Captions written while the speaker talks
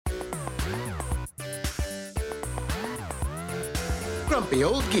Grumpy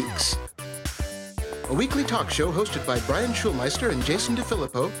Old Geeks, a weekly talk show hosted by Brian Schulmeister and Jason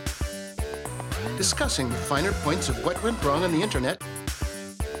DeFilippo, discussing the finer points of what went wrong on the internet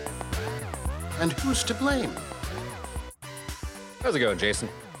and who's to blame. How's it going, Jason?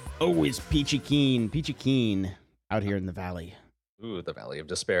 Oh, it's Peachy Keen out here in the valley. Ooh, the Valley of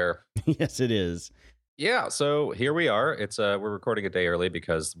Despair. Yes, it is. Yeah, so here we are. It's we're recording a day early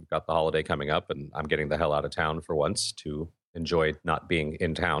because we've got the holiday coming up, and I'm getting the hell out of town for once to enjoy not being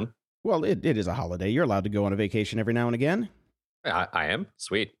in town. Well, it is a holiday. You're allowed to go on a vacation every now and again. I am.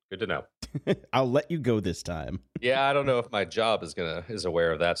 Sweet. Good to know. I'll let you go this time. Yeah, I don't know if my job is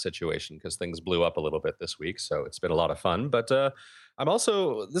aware of that situation because things blew up a little bit this week, so it's been a lot of fun. But I'm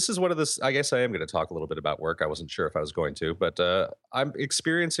also, this is one of this, I guess I am going to talk a little bit about work. I wasn't sure if I was going to, but I'm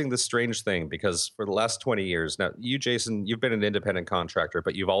experiencing this strange thing because for the last 20 years, now you, Jason, you've been an independent contractor,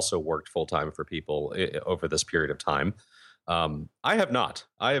 but you've also worked full-time for people over this period of time. I have not.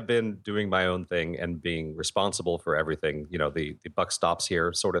 I have been doing my own thing and being responsible for everything, you know, the buck stops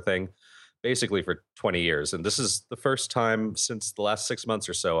here sort of thing, basically for 20 years. And this is the first time since the last 6 months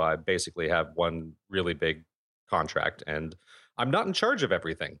or so, I basically have one really big contract and I'm not in charge of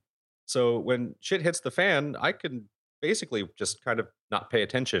everything. So when shit hits the fan, I can basically just kind of not pay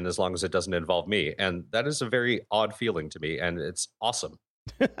attention as long as it doesn't involve me. And that is a very odd feeling to me. And it's awesome.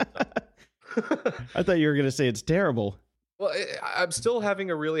 I thought you were going to say it's terrible. Well, I'm still having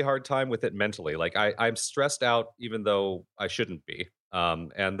a really hard time with it mentally. Like I'm stressed out, even though I shouldn't be.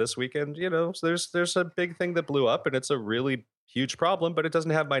 And this weekend, you know, so there's a big thing that blew up, and it's a really huge problem, but it doesn't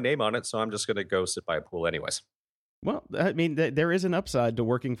have my name on it, so I'm just going to go sit by a pool anyways. Well, I mean, there is an upside to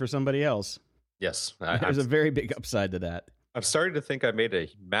working for somebody else. Yes, There's a very big upside to that. I'm starting to think I made a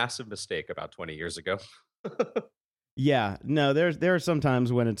massive mistake about 20 years ago. Yeah, no, there are some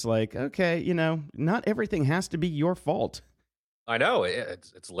times when it's like, okay, you know, not everything has to be your fault. I know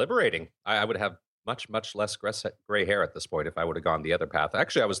it's liberating. I would have much less gray hair at this point if I would have gone the other path.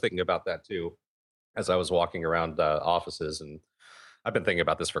 Actually, I was thinking about that too as I was walking around offices, and I've been thinking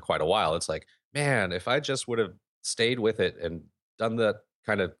about this for quite a while. It's like, man, if I just would have stayed with it and done that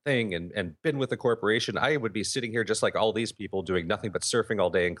kind of thing and been with the corporation, I would be sitting here just like all these people doing nothing but surfing all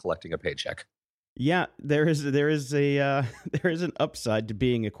day and collecting a paycheck. Yeah, there is an upside to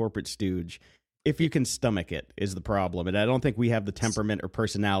being a corporate stooge. If you can stomach it is the problem. And I don't think we have the temperament or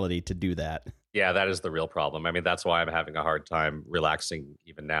personality to do that. Yeah, that is the real problem. I mean, that's why I'm having a hard time relaxing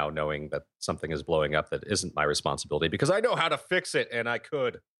even now, knowing that something is blowing up that isn't my responsibility, because I know how to fix it and I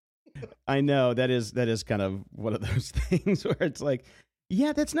could. I know that is kind of one of those things where it's like,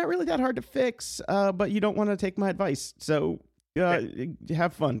 yeah, that's not really that hard to fix, but you don't want to take my advice. So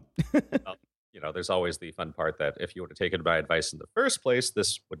have fun. Well, you know, there's always the fun part that if you would have taken my advice in the first place,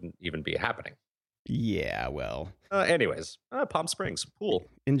 this wouldn't even be happening. Yeah, well. Anyways, Palm Springs, pool.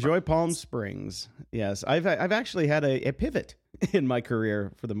 Enjoy Palm Springs. Yes, I've actually had a pivot in my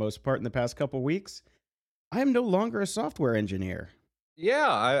career for the most part in the past couple weeks. I am no longer a software engineer. Yeah,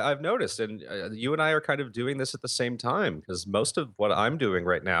 I've noticed. And you and I are kind of doing this at the same time, because most of what I'm doing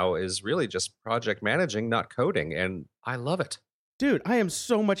right now is really just project managing, not coding. And I love it. Dude, I am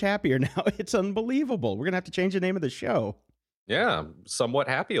so much happier now. It's unbelievable. We're going to have to change the name of the show. Yeah, somewhat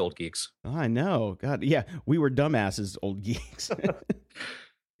happy old geeks. Oh, I know. God, yeah, we were dumbasses, old geeks.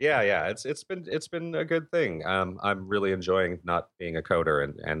 Yeah, it's been a good thing. I'm really enjoying not being a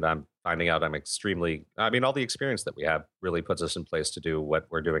coder, and I'm finding out I'm extremely. I mean, all the experience that we have really puts us in place to do what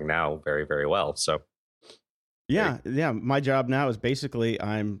we're doing now very, very well. So, yeah. My job now is basically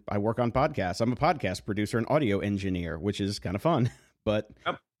I work on podcasts. I'm a podcast producer and audio engineer, which is kind of fun, but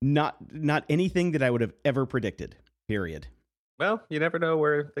not anything that I would have ever predicted. Period. Well, you never know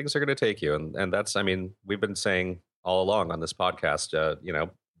where things are going to take you. And that's, I mean, we've been saying all along on this podcast, you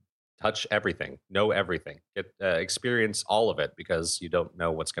know, touch everything, know everything, get experience all of it, because you don't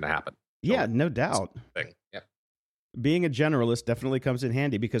know what's going to happen. Yeah, no doubt. Yeah. Being a generalist definitely comes in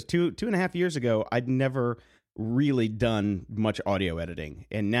handy, because two and a half years ago, I'd never really done much audio editing.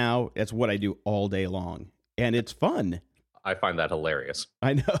 And now it's what I do all day long. And it's fun. I find that hilarious.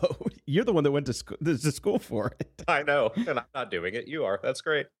 I know. You're the one that went to school for it. I know. And I'm not doing it. You are. That's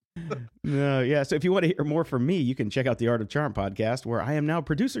great. No, yeah. So if you want to hear more from me, you can check out the Art of Charm podcast, where I am now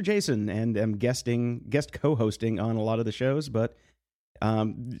producer Jason and am guest co-hosting on a lot of the shows. But yeah,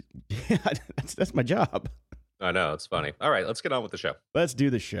 that's my job. I know. It's funny. All right, let's get on with the show. Let's do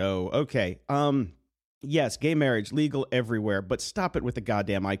the show. Okay. Yes, gay marriage legal everywhere, but stop it with the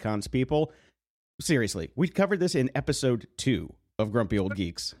goddamn icons, people. Seriously, we covered this in episode 2 of Grumpy Old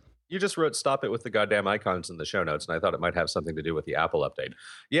Geeks. You just wrote "stop it with the goddamn icons" in the show notes, and I thought it might have something to do with the Apple update.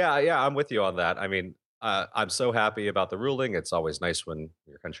 Yeah, I'm with you on that. I mean, I'm so happy about the ruling. It's always nice when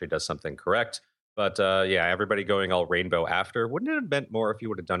your country does something correct. But yeah, everybody going all rainbow after. Wouldn't it have meant more if you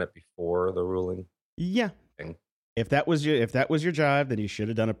would have done it before the ruling? Yeah. Thing? If that was your job, then you should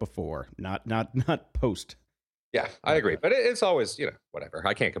have done it before, not post. Yeah, I agree. But it's always, whatever.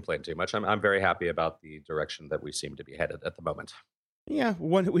 I can't complain too much. I'm very happy about the direction that we seem to be headed at the moment. Yeah,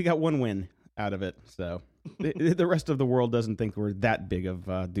 we got one win out of it. So the rest of the world doesn't think we're that big of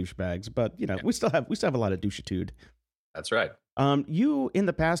douchebags, but we still have a lot of douchitude. That's right. You in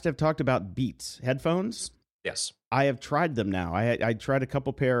the past have talked about Beats headphones. Yes. I have tried them now. I tried a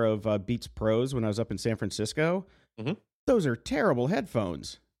couple pair of Beats Pros when I was up in San Francisco. Mm-hmm. Those are terrible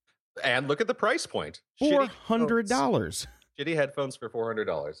headphones. And look at the price point. $400. Shitty headphones for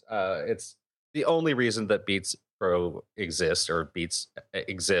 $400. It's the only reason that Beats Pro exists or Beats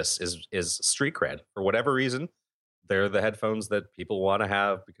exists is street cred. For whatever reason, they're the headphones that people want to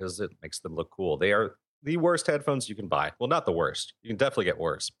have because it makes them look cool. They are the worst headphones you can buy. Well, not the worst. You can definitely get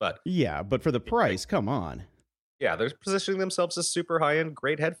worse, but yeah, but for the price, come on. Yeah, they're positioning themselves as super high-end,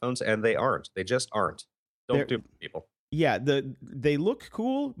 great headphones, and they aren't. They just aren't. Don't do it, people. Yeah, they look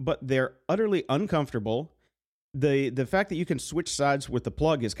cool, but they're utterly uncomfortable. The fact that you can switch sides with the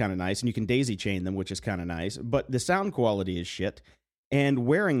plug is kind of nice, and you can daisy chain them, which is kind of nice, but the sound quality is shit. And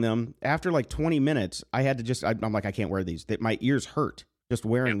wearing them, after like 20 minutes, I had to I'm like, I can't wear these. My ears hurt just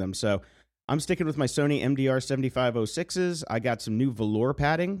wearing them. So I'm sticking with my Sony MDR 7506s. I got some new velour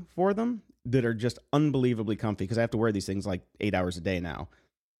padding for them that are just unbelievably comfy because I have to wear these things like 8 hours a day now.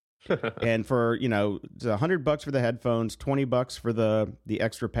 And for, it's $100 for the headphones, $20 for the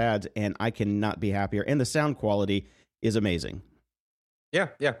extra pads, and I cannot be happier. And the sound quality is amazing. Yeah,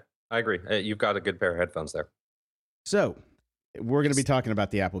 I agree. You've got a good pair of headphones there. So we're going to be talking about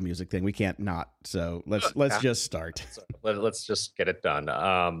the Apple Music thing. We can't not. So let's just start. Let's just get it done.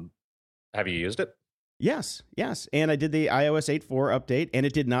 Have you used it? Yes. And I did the iOS 8.4 update, and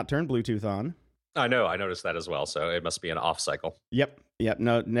it did not turn Bluetooth on. I know. I noticed that as well. So it must be an off cycle. Yep.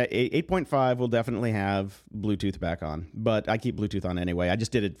 No, 8.5 will definitely have Bluetooth back on, but I keep Bluetooth on anyway. I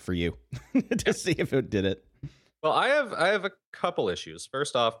just did it for you to see if it did it. Well, I have a couple issues.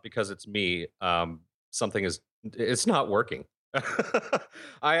 First off, because it's me, it's not working.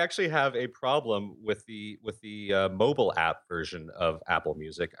 I actually have a problem with the mobile app version of Apple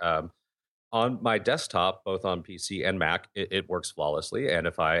Music. On my desktop, both on PC and Mac, it works flawlessly. And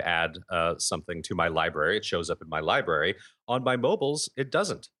if I add something to my library, it shows up in my library. On my mobiles, it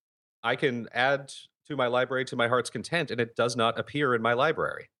doesn't. I can add to my library to my heart's content, and it does not appear in my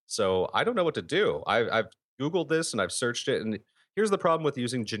library. So I don't know what to do. I've Googled this and I've searched it. And here's the problem with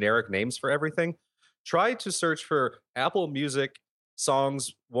using generic names for everything. Try to search for Apple Music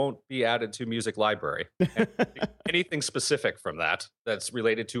songs won't be added to music library. Anything specific from that's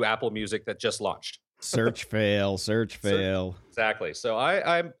related to Apple Music that just launched. Search fail. Exactly. So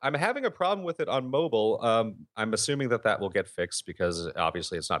I'm having a problem with it on mobile. I'm assuming that will get fixed because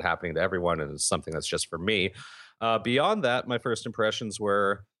obviously it's not happening to everyone and it's something that's just for me. Beyond that, my first impressions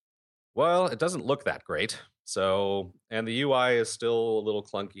were, well, it doesn't look that great. So, and the UI is still a little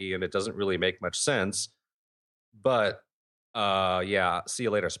clunky and it doesn't really make much sense. But yeah, see you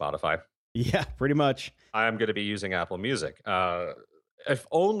later, Spotify. Yeah, pretty much. I'm going to be using Apple Music. If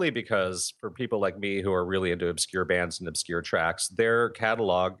only because for people like me who are really into obscure bands and obscure tracks, their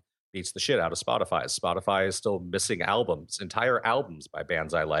catalog beats the shit out of Spotify's. Spotify is still missing entire albums by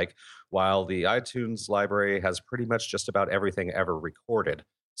bands I like, while the iTunes library has pretty much just about everything ever recorded.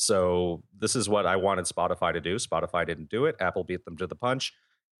 So this is what I wanted Spotify to do. Spotify didn't do it. Apple beat them to the punch.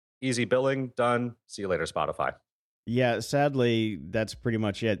 Easy billing, done. See you later, Spotify. Yeah, sadly, that's pretty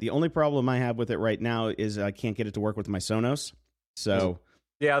much it. The only problem I have with it right now is I can't get it to work with my Sonos. So,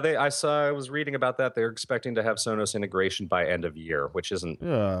 yeah, I was reading about that. They're expecting to have Sonos integration by end of year, which isn't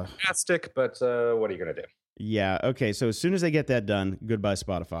fantastic, but what are you going to do? Yeah, okay. So as soon as they get that done, goodbye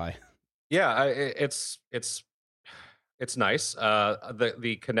Spotify. Yeah, it's nice.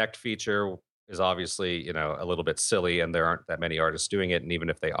 The Connect feature is obviously a little bit silly, and there aren't that many artists doing it. And even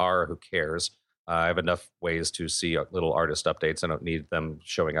if they are, who cares? I have enough ways to see little artist updates. I don't need them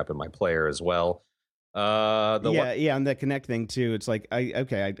showing up in my player as well. And that Connect thing too. It's like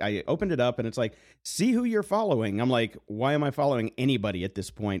I opened it up and it's like, see who you're following. I'm like, why am I following anybody at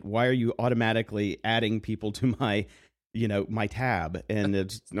this point? Why are you automatically adding people to my my tab? And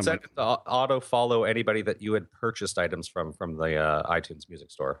it's set to auto follow anybody that you had purchased items from the iTunes Music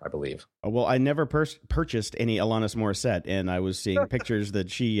Store, I believe. Well, I never purchased any Alanis Morissette, and I was seeing pictures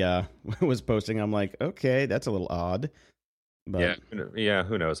that she was posting. I'm like, okay, that's a little odd. But Yeah,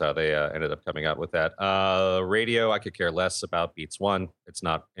 who knows how they ended up coming out with that. Radio, I could care less about Beats One. It's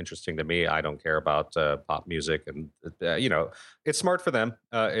not interesting to me. I don't care about pop music, and it's smart for them.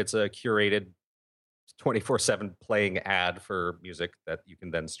 It's a curated 24/7 playing ad for music that you can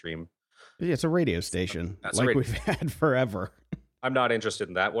then stream. yeah, it's a radio station like we've had forever. I'm not interested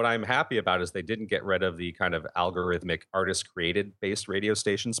in that. What I'm happy about is they didn't get rid of the kind of algorithmic artist created based radio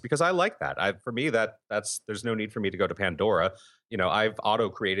stations, because I like that. For me, that's there's no need for me to go to Pandora. I've auto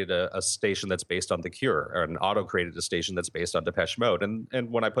created a station that's based on The Cure, or an auto created a station that's based on Depeche Mode.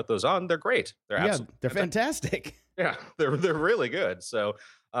 And when I put those on, they're great. They're fantastic. Yeah, they're really good. So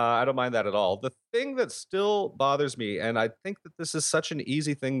I don't mind that at all. The thing that still bothers me, and I think that this is such an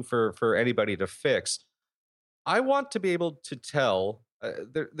easy thing for anybody to fix, I want to be able to tell.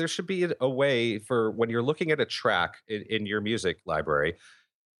 There should be a way for when you're looking at a track in your music library,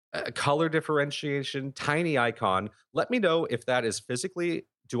 color differentiation, tiny icon. Let me know if that is physically.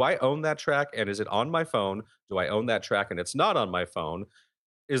 Do I own that track, and is it on my phone? Do I own that track and it's not on my phone?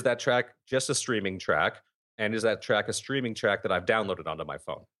 Is that track just a streaming track? And is that track a streaming track that I've downloaded onto my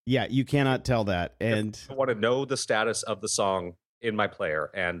phone? Yeah, you cannot tell that. And I want to know the status of the song in my player,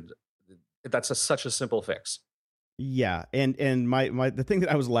 and that's such a simple fix. Yeah, and the thing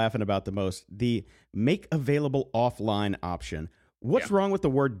that I was laughing about the most, the make available offline option. What's wrong with the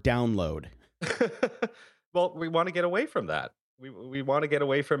word download? Well, we want to get away from that. We want to get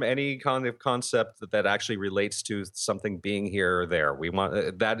away from any kind of concept that actually relates to something being here or there. We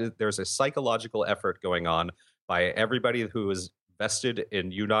want there's a psychological effort going on by everybody who is vested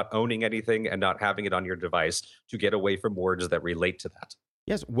in you not owning anything and not having it on your device to get away from words that relate to that.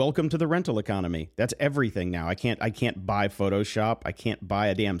 Yes, welcome to the rental economy. That's everything now. I can't buy Photoshop. I can't buy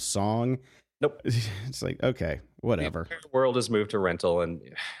a damn song. Nope. It's like, okay, whatever. The world has moved to rental, and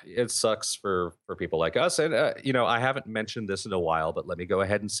it sucks for people like us. And I haven't mentioned this in a while, but let me go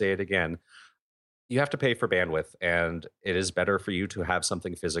ahead and say it again. You have to pay for bandwidth, and it is better for you to have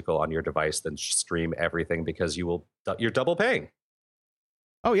something physical on your device than stream everything, because you're double paying.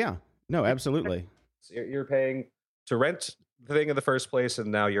 Oh yeah, no, absolutely. You're paying to rent the thing in the first place,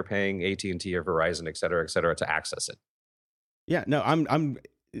 and now you're paying AT&T or Verizon, et cetera, to access it. Yeah, no, I'm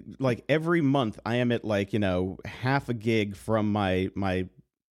like every month I am at like half a gig from my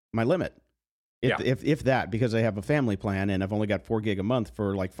limit, if that, because I have a family plan and I've only got 4 gig a month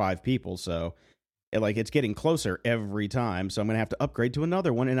for like 5 people, so it's getting closer every time. So I'm gonna have to upgrade to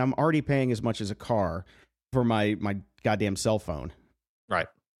another one, and I'm already paying as much as a car for my goddamn cell phone. Right.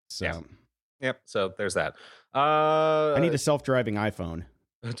 So. Yeah. Yep. So there's that. I need a self-driving iPhone.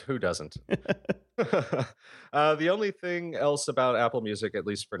 Who doesn't? The only thing else about Apple Music, at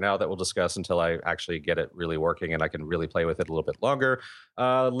least for now, that we'll discuss until I actually get it really working and I can really play with it a little bit longer.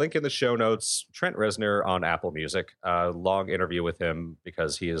 Link in the show notes. Trent Reznor on Apple Music. Long interview with him,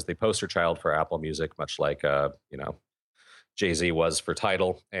 because he is the poster child for Apple Music, much like Jay-Z was for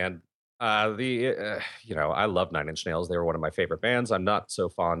Tidal. And I love Nine Inch Nails. They were one of my favorite bands. I'm not so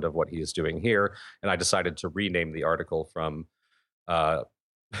fond of what he's doing here, and I decided to rename the article from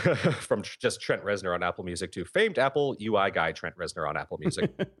just Trent Reznor on Apple Music to famed Apple UI guy Trent Reznor on Apple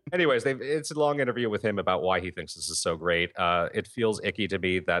Music. Anyways, it's a long interview with him about why he thinks this is so great. It feels icky to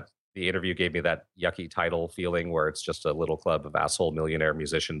me that the interview gave me that yucky Tidal feeling, where it's just a little club of asshole millionaire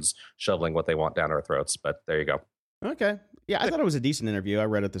musicians shoveling what they want down our throats. But there you go. Okay. Yeah, I thought it was a decent interview. I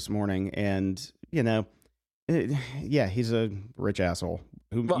read it this morning, and he's a rich asshole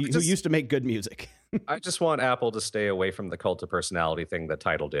who used to make good music. I just want Apple to stay away from the cult of personality thing that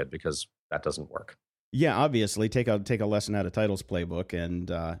Tidal did, because that doesn't work. Yeah, obviously, take a lesson out of Tidal's playbook, and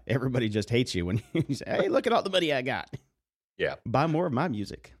everybody just hates you when you say, "Hey, look at all the money I got." Yeah, buy more of my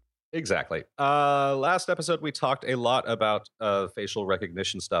music. Exactly. Last episode, we talked a lot about facial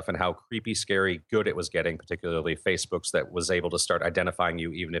recognition stuff and how creepy, scary, good it was getting, particularly Facebook's that was able to start identifying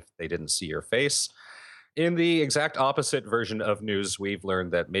you even if they didn't see your face. In the exact opposite version of news, we've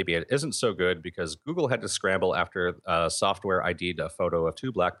learned that maybe it isn't so good, because Google had to scramble after software ID'd a photo of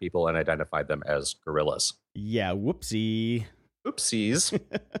 2 black people and identified them as gorillas. Yeah, whoopsies.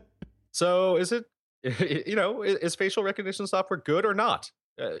 So is it, is facial recognition software good or not?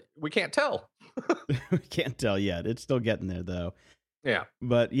 We can't tell. We can't tell yet. It's still getting there, though. Yeah.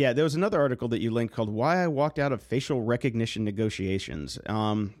 But yeah, there was another article that you linked called "Why I Walked Out of Facial Recognition Negotiations."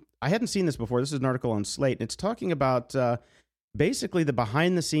 I hadn't seen this before. This is an article on Slate, and it's talking about basically the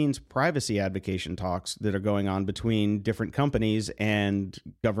behind-the-scenes privacy advocacy talks that are going on between different companies and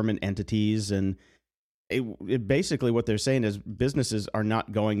government entities. And it basically what they're saying is businesses are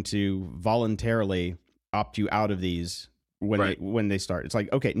not going to voluntarily opt you out of these when they start. It's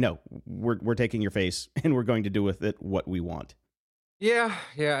like, okay, no, we're taking your face and we're going to do with it what we want. Yeah,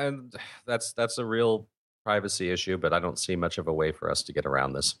 and that's a real privacy issue, but I don't see much of a way for us to get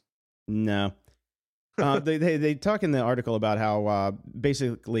around this. No. They talk in the article about how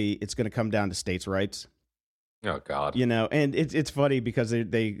basically it's going to come down to states' rights. Oh God! And it's funny because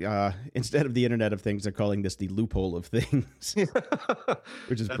they instead of the Internet of Things, they're calling this the loophole of things,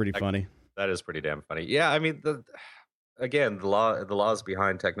 which is pretty funny. That is pretty damn funny. Yeah, I mean, the laws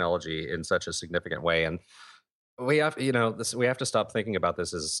behind technology in such a significant way, and we have we have to stop thinking about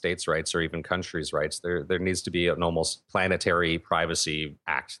this as states' rights or even countries' rights. There needs to be an almost planetary privacy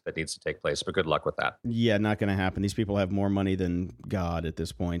act that needs to take place. But good luck with that. Yeah, not going to happen. These people have more money than God at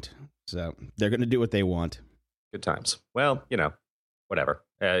this point, so they're going to do what they want. Good times. Well, whatever.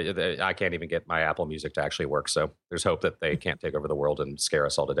 I can't even get my Apple Music to actually work, so there's hope that they can't take over the world and scare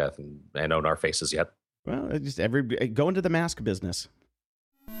us all to death and own our faces yet. Well, just go into the mask business.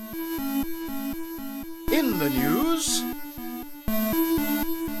 In the news,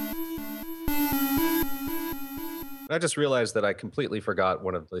 I just realized that I completely forgot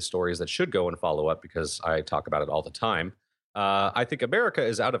one of the stories that should go in follow-up because I talk about it all the time. I think America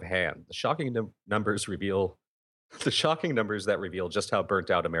is out of hand. The shocking numbers that reveal just how burnt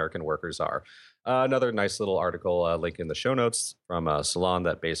out American workers are. Another nice little article, link in the show notes from Salon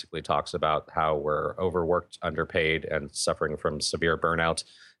that basically talks about how we're overworked, underpaid, and suffering from severe burnout.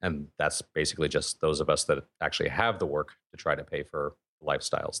 And that's basically just those of us that actually have the work to try to pay for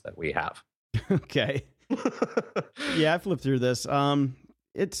lifestyles that we have. Okay. Yeah, I flipped through this.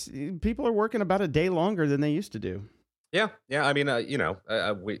 It's people are working about a day longer than they used to do. Yeah. I mean,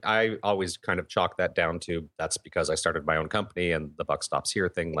 I always kind of chalk that down to that's because I started my own company and the buck stops here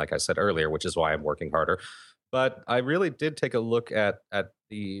thing, like I said earlier, which is why I'm working harder. But I really did take a look at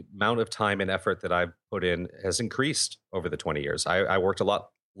the amount of time and effort that I've put in has increased over the 20 years. I worked a lot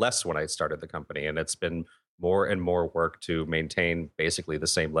less when I started the company, and it's been more and more work to maintain basically the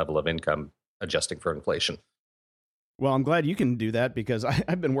same level of income, adjusting for inflation. Well, I'm glad you can do that because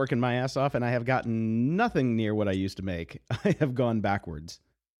I've been working my ass off and I have gotten nothing near what I used to make. I have gone backwards.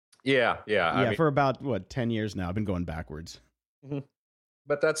 Yeah. I mean, for about 10 years now, I've been going backwards. Mm-hmm.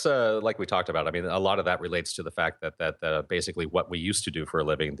 But that's like we talked about. I mean, a lot of that relates to the fact that basically what we used to do for a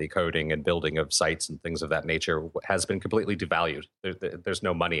living, the coding and building of sites and things of that nature, has been completely devalued. There's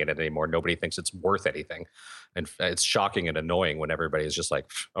no money in it anymore. Nobody thinks it's worth anything, and it's shocking and annoying when everybody's just like,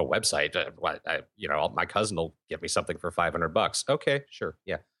 "A website? My cousin will give me something for $500. Okay, sure,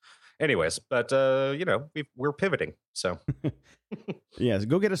 yeah." Anyways, but we're pivoting, so. Yes,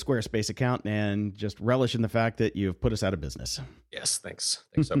 go get a Squarespace account and just relish in the fact that you've put us out of business. Yes, thanks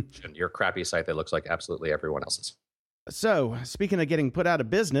so much. And your crappy site that looks like absolutely everyone else's. So, speaking of getting put out of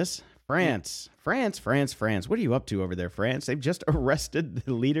business, France. What are you up to over there, France? They've just arrested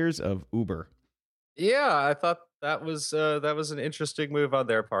the leaders of Uber. Yeah, I thought that was an interesting move on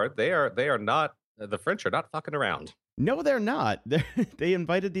their part. They are not, the French are not fucking around. No, they're not. They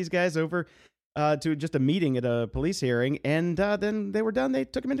invited these guys over to just a meeting at a police hearing, and then they were done. They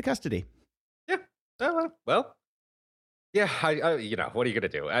took them into custody. Yeah. Well. Yeah. What are you going to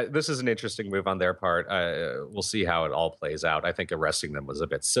do? This is an interesting move on their part. We'll see how it all plays out. I think arresting them was a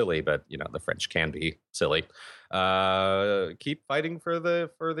bit silly, but the French can be silly. Keep fighting for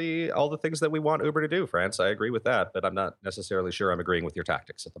all the things that we want Uber to do, France. I agree with that, but I'm not necessarily sure I'm agreeing with your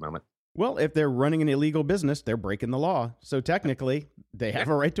tactics at the moment. Well, if they're running an illegal business, they're breaking the law. So technically, they have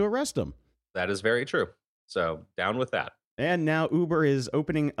a right to arrest them. That is very true. So down with that. And now Uber is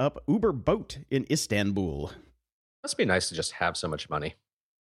opening up Uber Boat in Istanbul. Must be nice to just have so much money.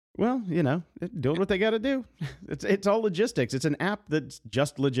 Well, doing what they got to do. It's all logistics. It's an app that's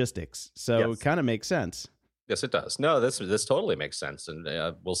just logistics. So It kind of makes sense. Yes, it does. No, this totally makes sense. And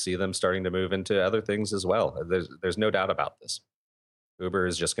we'll see them starting to move into other things as well. There's no doubt about this. Uber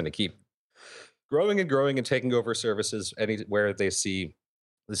is just going to keep growing and taking over services anywhere they see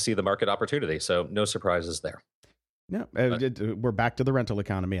the market opportunity. So no surprises there. No, we're back to the rental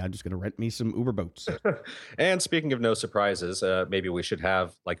economy. I'm just going to rent me some Uber boats. And speaking of no surprises, maybe we should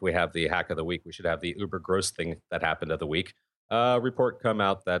have, like we have the hack of the week, we should have the Uber gross thing that happened of the week. Report come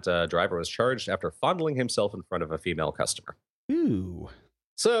out that a driver was charged after fondling himself in front of a female customer. Ooh.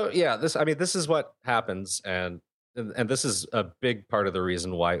 So yeah, this is what happens, and this is a big part of the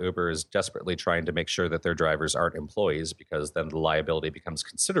reason why Uber is desperately trying to make sure that their drivers aren't employees, because then the liability becomes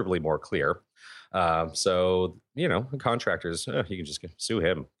considerably more clear. So, contractors, you can just sue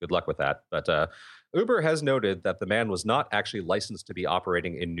him. Good luck with that. But Uber has noted that the man was not actually licensed to be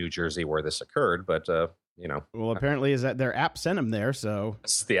operating in New Jersey where this occurred, but Well, apparently is that their app sent him there, so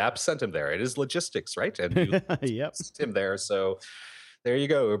the app sent him there. It is logistics, right? And you yep. sent him there, so there you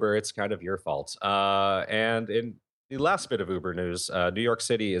go, Uber. It's kind of your fault. And in the last bit of Uber news, New York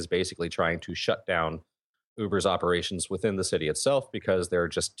City is basically trying to shut down Uber's operations within the city itself because there are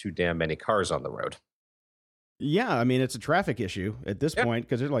just too damn many cars on the road. Yeah, I mean, it's a traffic issue at this point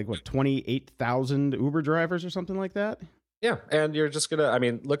because there's like, 28,000 Uber drivers or something like that? Yeah, and you're just gonna. I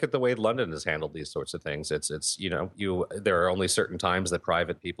mean, look at the way London has handled these sorts of things. It's there are only certain times that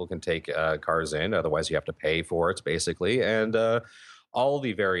private people can take cars in. Otherwise, you have to pay for it, basically. And all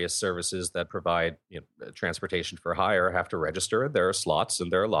the various services that provide transportation for hire have to register. There are slots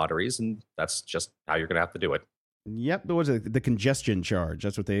and there are lotteries, and that's just how you're gonna have to do it. Yep, what was it? The congestion charge.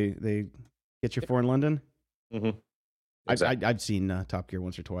 That's what they get you for in London. Mm-hmm. Exactly. I've seen Top Gear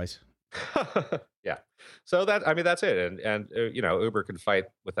once or twice. Yeah. So that's it. And Uber can fight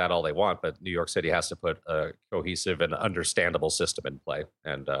with that all they want, but New York City has to put a cohesive and understandable system in play.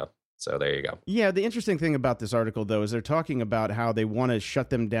 And so there you go. Yeah. The interesting thing about this article, though, is they're talking about how they want to shut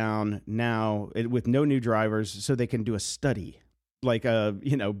them down now with no new drivers so they can do a study, like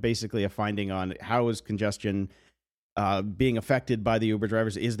basically a finding on how is congestion being affected by the Uber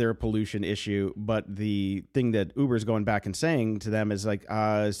drivers. Is there a pollution issue? But the thing that Uber's going back and saying to them is like,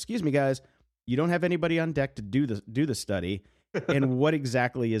 excuse me, guys, you don't have anybody on deck to do the study. And what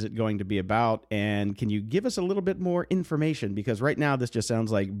exactly is it going to be about? And can you give us a little bit more information? Because right now this just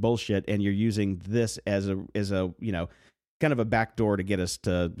sounds like bullshit, and you're using this as a kind of a backdoor to get us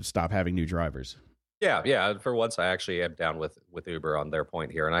to stop having new drivers. Yeah. For once, I actually am down with Uber on their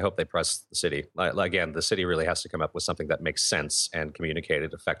point here, and I hope they press the city. Again, the city really has to come up with something that makes sense and communicate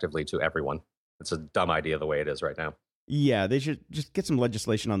it effectively to everyone. It's a dumb idea the way it is right now. Yeah, they should just get some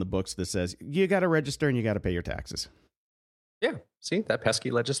legislation on the books that says you got to register and you got to pay your taxes. Yeah, see, that pesky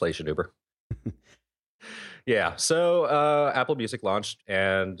legislation, Uber. Yeah, so Apple Music launched,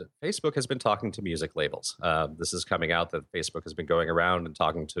 and Facebook has been talking to music labels. This is coming out that Facebook has been going around and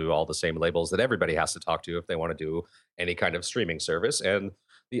talking to all the same labels that everybody has to talk to if they want to do any kind of streaming service. And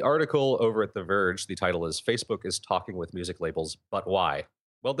the article over at The Verge, the title is "Facebook is talking with music labels, but why?"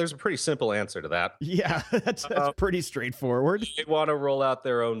 Well, there's a pretty simple answer to that. Yeah, that's pretty straightforward. They want to roll out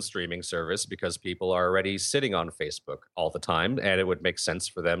their own streaming service because people are already sitting on Facebook all the time, and it would make sense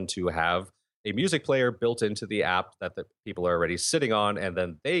for them to have a music player built into the app that the people are already sitting on, and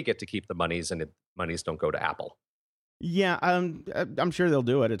then they get to keep the monies, and monies don't go to Apple. Yeah, I'm sure they'll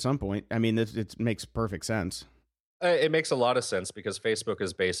do it at some point. I mean, it makes perfect sense. It makes a lot of sense because Facebook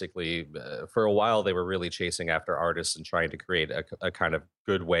is basically, for a while, they were really chasing after artists and trying to create a kind of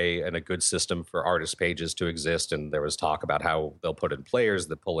good way and a good system for artist pages to exist. And there was talk about how they'll put in players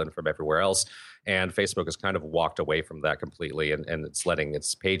that pull in from everywhere else. And Facebook has kind of walked away from that completely, and it's letting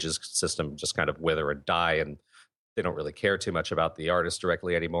its pages system just kind of wither and die. And they don't really care too much about the artist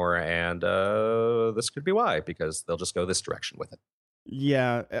directly anymore. And this could be why, because they'll just go this direction with it.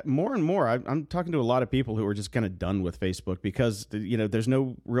 Yeah, more and more, I'm talking to a lot of people who are just kind of done with Facebook because, there's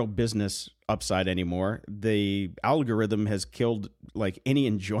no real business upside anymore. The algorithm has killed like any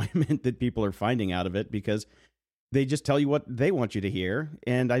enjoyment that people are finding out of it because they just tell you what they want you to hear.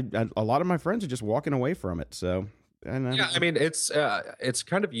 And a lot of my friends are just walking away from it. So, yeah, I mean, it's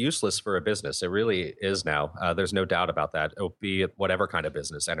kind of useless for a business. It really is now. There's no doubt about that. It'll be whatever kind of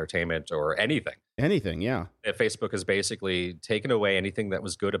business, entertainment or anything. Anything, yeah. Facebook has basically taken away anything that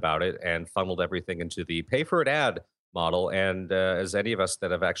was good about it and funneled everything into the pay for an ad model. And as any of us that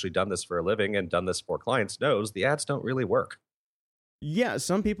have actually done this for a living and done this for clients knows, the ads don't really work. Yeah,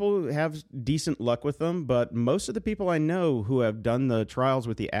 some people have decent luck with them, but most of the people I know who have done the trials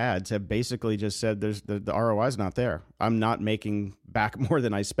with the ads have basically just said the ROI is not there. I'm not making back more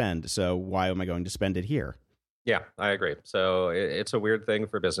than I spend, so why am I going to spend it here? Yeah, I agree. So it's a weird thing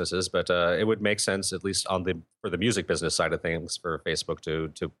for businesses, but it would make sense, at least for the music business side of things, for Facebook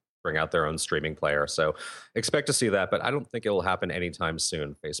to bring out their own streaming player. So expect to see that, but I don't think it will happen anytime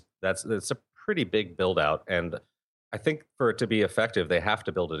soon. That's a pretty big build out, and I think for it to be effective, they have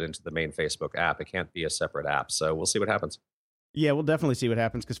to build it into the main Facebook app. It can't be a separate app. So we'll see what happens. Yeah, we'll definitely see what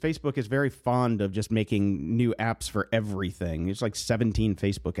happens because Facebook is very fond of just making new apps for everything. There's like 17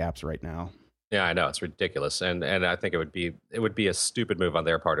 Facebook apps right now. Yeah, I know. It's ridiculous. And I think it would be a stupid move on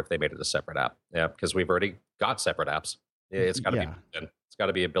their part if they made it a separate app. Yeah, because we've already got separate apps. It's got to be built in. It's got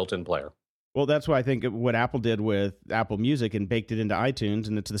to be a built-in player. Well, that's why I think what Apple did with Apple Music and baked it into iTunes,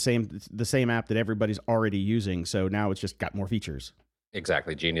 and it's the same app that everybody's already using. So now it's just got more features.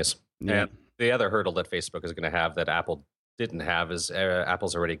 Exactly, genius. Yeah. And the other hurdle that Facebook is going to have that Apple didn't have is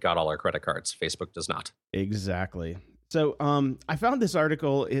Apple's already got all our credit cards. Facebook does not. Exactly. So I found this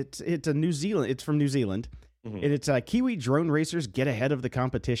article. It's a New Zealand. It's from New Zealand. Mm-hmm. And it's Kiwi drone racers get ahead of the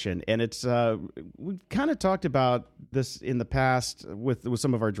competition. And it's we've kind of talked about this in the past with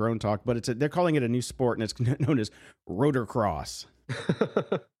some of our drone talk, but they're calling it a new sport, and it's known as rotorcross.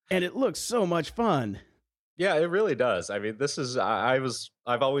 And it looks so much fun. Yeah, it really does. I mean, this is I've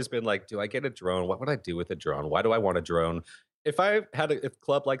always been like, do I get a drone? What would I do with a drone? Why do I want a drone? If I had a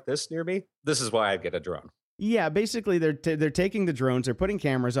club like this near me, this is why I'd get a drone. Yeah, basically they're taking the drones, they're putting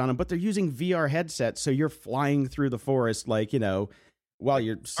cameras on them, but they're using VR headsets, so you're flying through the forest like, while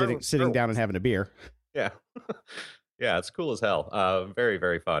you're sitting down and having a beer. Yeah. Yeah, it's cool as hell. Very,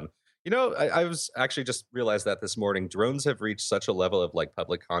 very fun. I was actually just realized that this morning, drones have reached such a level of like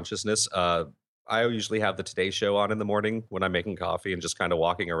public consciousness. I usually have the Today Show on in the morning when I'm making coffee and just kind of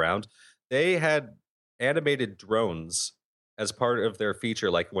walking around. They had animated drones as part of their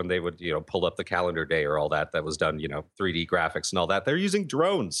feature, like when they would, pull up the calendar day or all that was done, 3D graphics and all that. They're using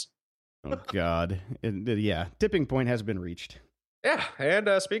drones. Oh, God. Yeah, tipping point has been reached. Yeah,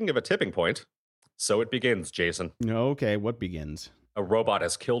 and speaking of a tipping point, so it begins, Jason. Okay, what begins? A robot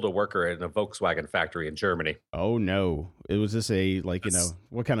has killed a worker in a Volkswagen factory in Germany. Oh no! Was this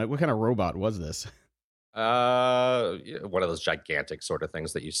what kind of robot was this? One of those gigantic sort of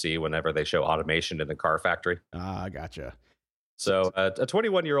things that you see whenever they show automation in a car factory. Ah, gotcha. So a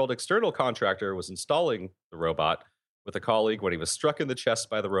 21-year-old external contractor was installing the robot with a colleague when he was struck in the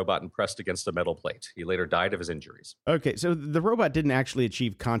chest by the robot and pressed against a metal plate. He later died of his injuries. Okay, so the robot didn't actually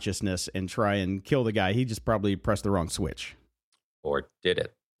achieve consciousness and try and kill the guy. He just probably pressed the wrong switch. Or did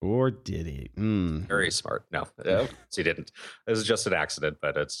it? Or did he? Very smart. No, he didn't. This is just an accident,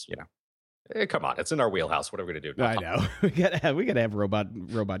 but it's, come on, it's in our wheelhouse. What are we going to do? I know. we gotta have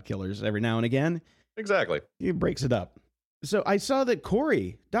robot killers every now and again. Exactly. He breaks it up. So I saw that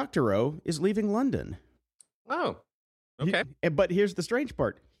Corey Doctorow is leaving London. Oh, okay. But here's the strange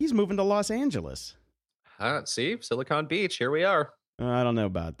part. He's moving to Los Angeles. See, Silicon Beach. Here we are. I don't know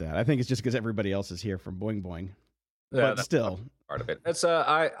about that. I think it's just because everybody else is here from Boing Boing. Yeah, but still, part of it. It's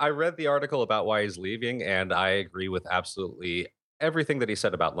I read the article about why he's leaving, and I agree with absolutely everything that he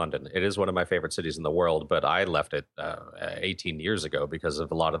said about London. It is one of my favorite cities in the world, but I left it 18 years ago because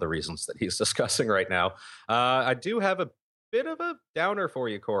of a lot of the reasons that he's discussing right now. I do have a bit of a downer for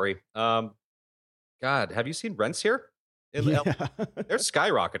you, Corey. God, have you seen rents here? Yeah. They're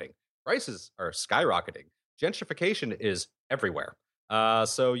skyrocketing. Prices are skyrocketing. Gentrification is everywhere.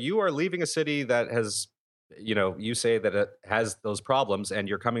 So you are leaving a city that has, you say that it has those problems, and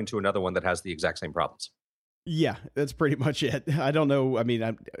you're coming to another one that has the exact same problems. Yeah, that's pretty much it. I don't know. I mean,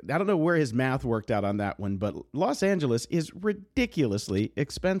 I don't know where his math worked out on that one, but Los Angeles is ridiculously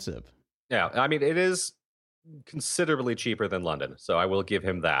expensive. Yeah, I mean, it is considerably cheaper than London, so I will give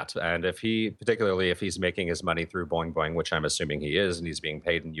him that. And particularly if he's making his money through Boing Boing, which I'm assuming he is, and he's being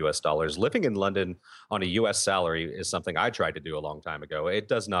paid in US dollars, living in London on a US salary is something I tried to do a long time ago. It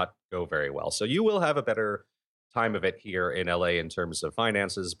does not go very well. So you will have a better time of it here in LA in terms of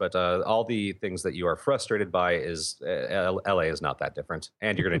finances, but all the things that you are frustrated by is LA is not that different,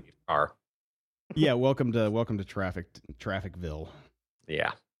 and you're going to need a car. Yeah, welcome to Trafficville.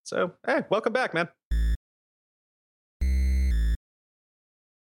 Yeah. So, hey, welcome back, man.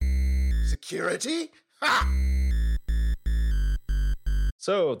 Security? Ha!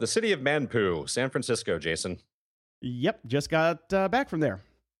 So, the city of Manpu, San Francisco, Jason. Yep, just got back from there.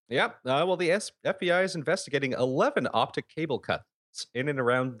 Yeah, well, the FBI is investigating 11 optic cable cuts in and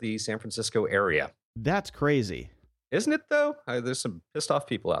around the San Francisco area. That's crazy. Isn't it, though? There's some pissed off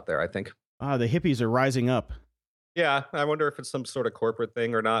people out there, I think. The hippies are rising up. Yeah, I wonder if it's some sort of corporate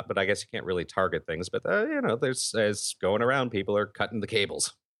thing or not, but I guess you can't really target things. But, there's going around, people are cutting the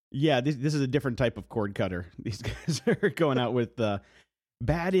cables. Yeah, this is a different type of cord cutter. These guys are going out with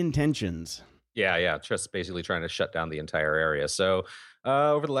bad intentions. Yeah, just basically trying to shut down the entire area. So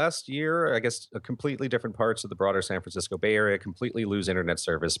over the last year, I guess completely different parts of the broader San Francisco Bay Area completely lose internet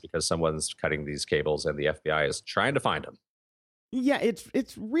service because someone's cutting these cables and the FBI is trying to find them. Yeah,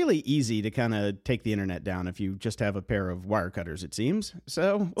 it's really easy to kind of take the internet down if you just have a pair of wire cutters, it seems.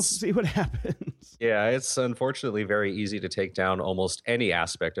 So we'll see what happens. Yeah, it's unfortunately very easy to take down almost any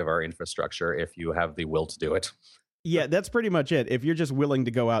aspect of our infrastructure if you have the will to do it. Yeah, that's pretty much it. If you're just willing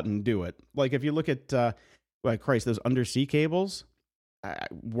to go out and do it. Like if you look at, those undersea cables,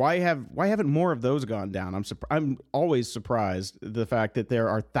 why haven't more of those gone down? I'm always surprised the fact that there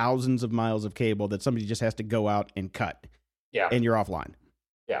are thousands of miles of cable that somebody just has to go out and cut. Yeah. And you're offline.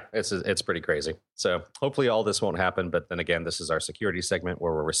 Yeah, it's pretty crazy. So hopefully all this won't happen. But then again, this is our security segment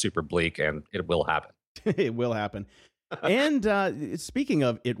where we're super bleak and it will happen. It will happen. And speaking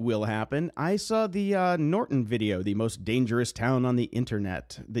of it will happen, I saw the Norton video, the most dangerous town on the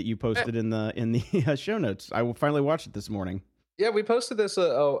internet, that you posted in the show notes. I finally watched it this morning. Yeah, we posted this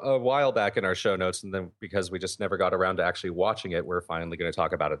a while back in our show notes, and then because we just never got around to actually watching it, we're finally going to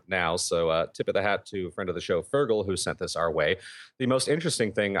talk about it now. So tip of the hat to a friend of the show, Fergal, who sent this our way. The most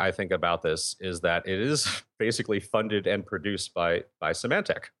interesting thing I think about this is that it is basically funded and produced by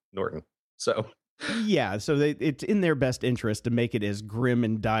Symantec, Norton. So yeah, so it's in their best interest to make it as grim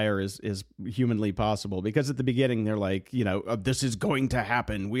and dire as humanly possible, because at the beginning they're like, this is going to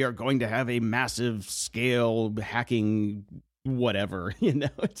happen. We are going to have a massive scale hacking whatever,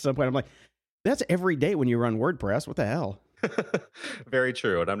 at some point I'm like, that's every day when you run WordPress. What the hell? Very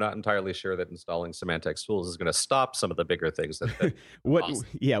true. And I'm not entirely sure that installing Symantec's tools is going to stop some of the bigger things that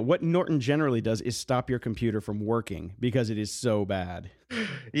what Norton generally does is stop your computer from working because it is so bad.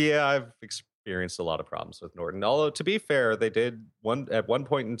 Yeah, I've experienced a lot of problems with Norton. Although, to be fair, they did at one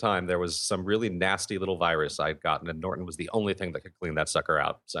point in time, there was some really nasty little virus I'd gotten, and Norton was the only thing that could clean that sucker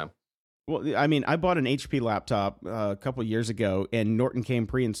out. So, well, I mean, I bought an HP laptop a couple years ago, and Norton came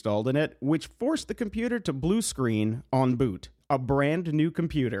pre-installed in it, which forced the computer to blue screen on boot. A brand new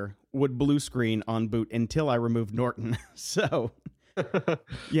computer would blue screen on boot until I removed Norton. So,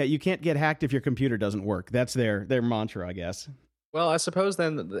 yeah, you can't get hacked if your computer doesn't work. That's their mantra, I guess. Well, I suppose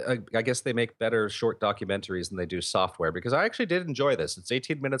then, I guess they make better short documentaries than they do software, because I actually did enjoy this. It's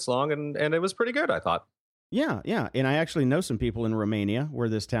 18 minutes long, and it was pretty good, I thought. Yeah. And I actually know some people in Romania where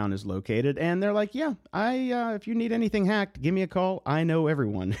this town is located, and they're like, yeah, if you need anything hacked, give me a call. I know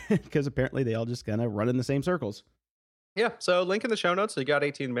everyone, because apparently they all just kind of run in the same circles. Yeah, so link in the show notes. You got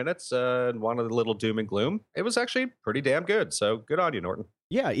 18 minutes and wanted a little doom and gloom. It was actually pretty damn good, so good on you, Norton.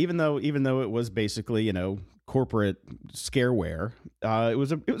 Yeah, even though it was basically, corporate scareware, it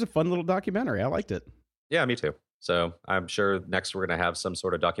was a fun little documentary. I liked it. Yeah, me too. So I'm sure next we're going to have some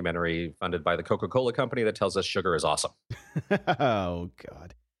sort of documentary funded by the Coca-Cola company that tells us sugar is awesome. Oh,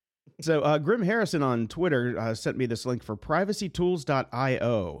 God. So Grim Harrison on Twitter sent me this link for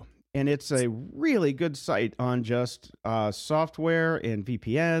privacytools.io. And it's a really good site on just software and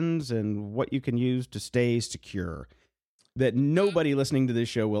VPNs and what you can use to stay secure that nobody listening to this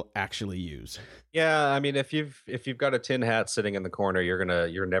show will actually use. Yeah, I mean, if you've got a tin hat sitting in the corner,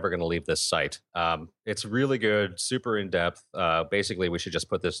 you're never gonna leave this site. It's really good, super in depth. Basically, we should just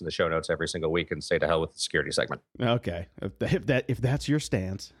put this in the show notes every single week and say to hell with the security segment. Okay, if that's your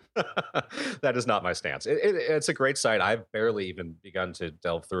stance. That is not my stance. It's a great site. I've barely even begun to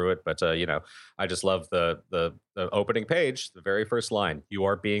delve through it, but I just love the opening page, the very first line. You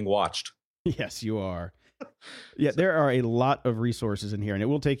are being watched. Yes, you are. Yeah, there are a lot of resources in here, and it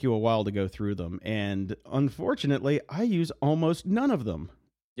will take you a while to go through them. And unfortunately, I use almost none of them.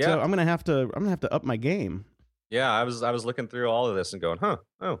 Yeah, so I'm gonna have to up my game. Yeah, I was looking through all of this and going,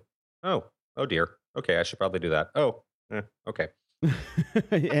 oh dear. Okay, I should probably do that. Okay.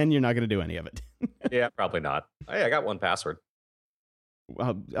 And you're not going to do any of it. Yeah, probably not. Hey, I got one password.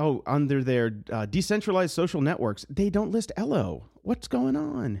 Under their decentralized social networks, they don't list Ello. What's going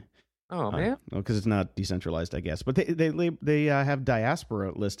on? Oh man, because it's not decentralized, I guess. But they have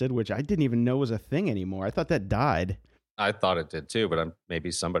Diaspora listed, which I didn't even know was a thing anymore. I thought that died. I thought it did too, but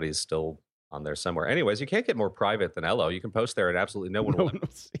maybe somebody's still on there somewhere. Anyways, you can't get more private than Ello. You can post there, and absolutely no one will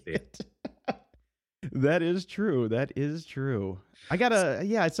see it. That is true. I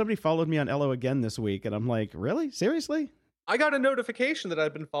got somebody followed me on Ello again this week, and I'm like, really? Seriously? I got a notification that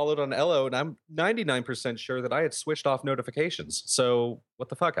I've been followed on Ello, and I'm 99% sure that I had switched off notifications. So what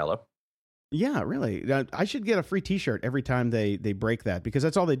the fuck, Ello? Yeah, really. I should get a free T-shirt every time they break that, because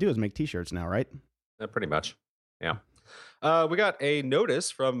that's all they do is make T-shirts now, right? Pretty much. Yeah. We got a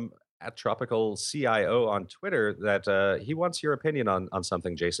notice from @TropicalCIO on Twitter that he wants your opinion on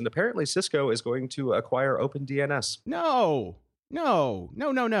something, Jason. Apparently, Cisco is going to acquire OpenDNS. No.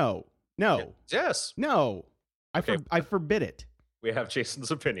 Yes. No. Okay. I forbid it. We have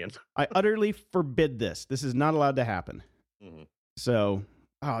Jason's opinion. I utterly forbid this. This is not allowed to happen. Mm-hmm. So,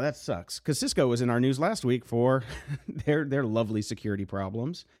 that sucks. Because Cisco was in our news last week for their lovely security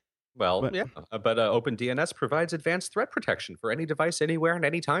problems. But OpenDNS provides advanced threat protection for any device, anywhere, and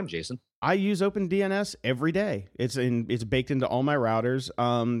anytime, Jason. I use OpenDNS every day. It's baked into all my routers.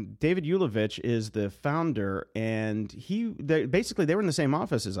 David Ulovich is the founder, and they were in the same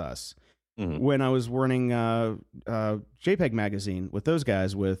office as us. Mm-hmm. When I was running JPEG Magazine with those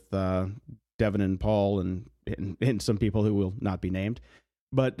guys, with Devin and Paul and some people who will not be named.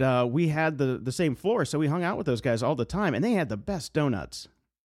 But we had the same floor, so we hung out with those guys all the time, and they had the best donuts.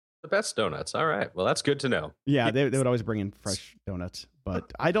 The best donuts. All right. Well, that's good to know. Yeah, they would always bring in fresh donuts,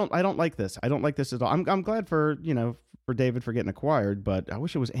 but I don't like this. I don't like this at all. I'm glad for for David for getting acquired, but I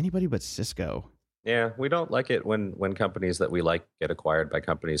wish it was anybody but Cisco. Yeah, we don't like it when companies that we like get acquired by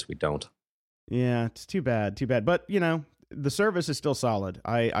companies we don't. Yeah, it's too bad. But, the service is still solid.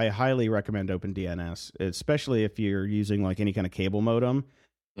 I highly recommend OpenDNS, especially if you're using like any kind of cable modem.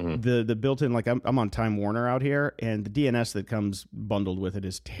 Mm-hmm. The built-in, like I'm on Time Warner out here, and the DNS that comes bundled with it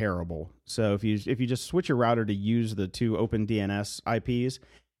is terrible. So if you just switch your router to use the two OpenDNS IPs,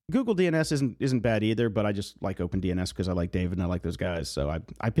 Google DNS isn't bad either, but I just like OpenDNS because I like David and I like those guys, so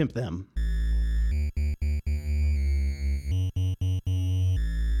I pimp them.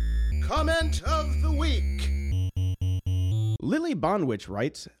 Comment of the week. Lily Bonwich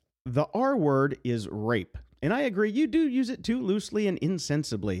writes, "The R word is rape. And I agree, you do use it too loosely and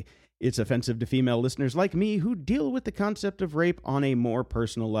insensibly. It's offensive to female listeners like me who deal with the concept of rape on a more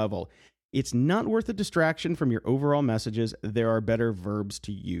personal level. It's not worth a distraction from your overall messages. There are better verbs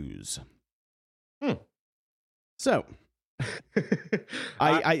to use." So,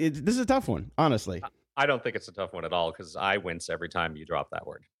 this is a tough one, honestly. I don't think it's a tough one at all because I wince every time you drop that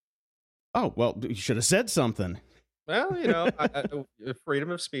word. Oh, well, you should have said something. Well, freedom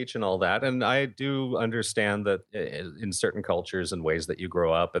of speech and all that. And I do understand that in certain cultures and ways that you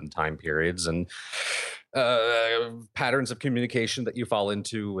grow up and time periods and patterns of communication that you fall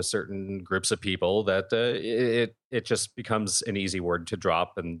into with certain groups of people, that it just becomes an easy word to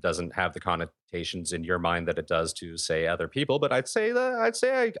drop and doesn't have the connotations in your mind that it does to, say, other people. But I'd say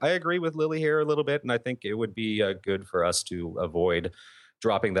I agree with Lily here a little bit. And I think it would be good for us to avoid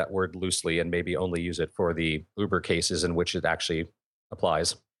dropping that word loosely and maybe only use it for the Uber cases in which it actually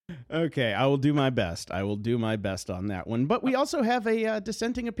applies. Okay, I will do my best. On that one. But we also have a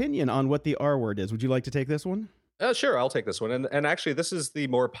dissenting opinion on what the R word is. Would you like to take this one? Sure, I'll take this one. And actually, this is the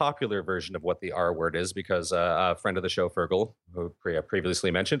more popular version of what the R word is, because a friend of the show, Fergal, who previously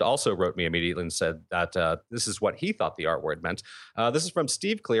mentioned, also wrote me immediately and said that this is what he thought the R word meant. This is from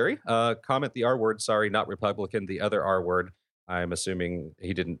Steve Cleary. Comment the R word, sorry, not Republican, the other R word. I'm assuming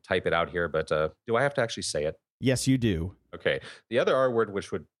he didn't type it out here, but do I have to actually say it? Yes, you do. Okay. The other R word,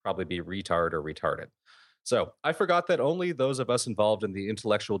 which would probably be retard or retarded. So I forgot that only those of us involved in the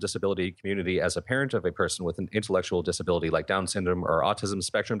intellectual disability community as a parent of a person with an intellectual disability like Down syndrome or autism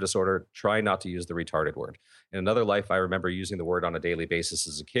spectrum disorder try not to use the retarded word. In another life, I remember using the word on a daily basis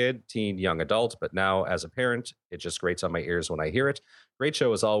as a kid, teen, young adult, but now as a parent, it just grates on my ears when I hear it. Great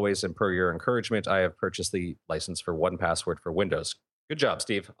show as always, and per your encouragement, I have purchased the license for 1Password for Windows. Good job,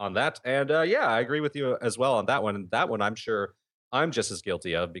 Steve, on that. And yeah, I agree with you as well on that one. And that one, I'm sure I'm just as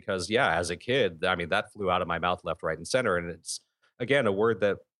guilty of because, yeah, as a kid, I mean, that flew out of my mouth left, right, and center. And it's, again, a word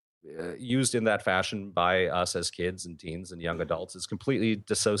that used in that fashion by us as kids and teens and young adults is completely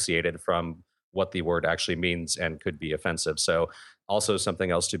dissociated from what the word actually means and could be offensive. So also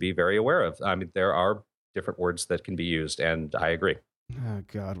something else to be very aware of. I mean, there are different words that can be used, and I agree. Oh,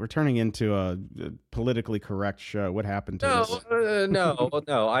 God, we're turning into a politically correct show. What happened to this?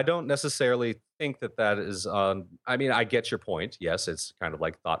 No, I don't necessarily think that is I mean, I get your point. Yes, it's kind of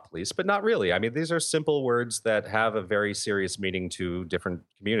like thought police, but not really. I mean, these are simple words that have a very serious meaning to different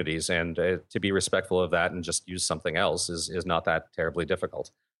communities, and to be respectful of that and just use something else is not that terribly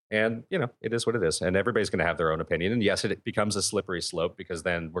difficult. And, it is what it is. And everybody's going to have their own opinion. And yes, it becomes a slippery slope because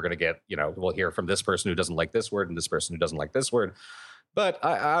then we're going to get, we'll hear from this person who doesn't like this word and this person who doesn't like this word. But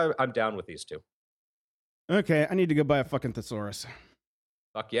I'm down with these two. Okay, I need to go buy a fucking thesaurus.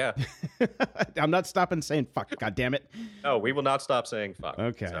 Fuck yeah. I'm not stopping saying fuck, God damn it. No, we will not stop saying fuck.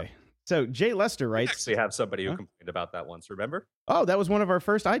 Okay. So Jay Lester writes... We actually have somebody who complained about that once, remember? Oh, that was one of our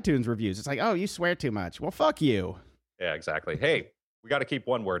first iTunes reviews. It's like, oh, you swear too much. Well, fuck you. Yeah, exactly. Hey, we got to keep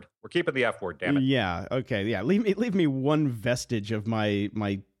one word. We're keeping the F word, damn it. Yeah, okay, yeah. Leave me one vestige of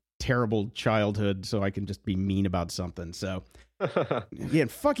my terrible childhood so I can just be mean about something, so... Yeah,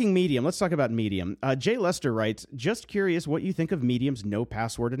 fucking Medium. Let's talk about Medium. Jay Lester writes, just curious what you think of Medium's no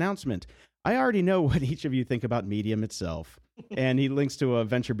password announcement. I already know what each of you think about Medium itself. And he links to a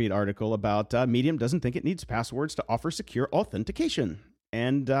VentureBeat article about Medium doesn't think it needs passwords to offer secure authentication.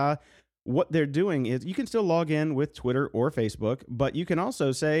 And what they're doing is you can still log in with Twitter or Facebook, but you can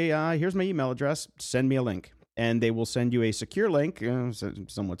also say, here's my email address, send me a link. And they will send you a secure link,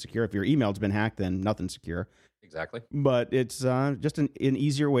 somewhat secure. If your email's been hacked, then nothing's secure. Exactly. But it's just an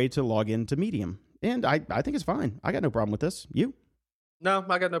easier way to log into Medium. And I think it's fine. I got no problem with this. You? No,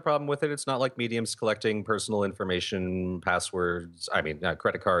 I got no problem with it. It's not like Medium's collecting personal information, passwords,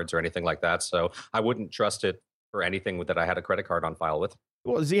 credit cards or anything like that. So I wouldn't trust it for anything that I had a credit card on file with.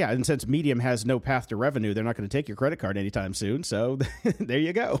 Well, yeah, and since Medium has no path to revenue, they're not going to take your credit card anytime soon. So there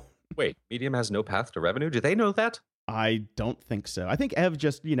you go. Wait, Medium has no path to revenue? Do they know that? I don't think so. I think Ev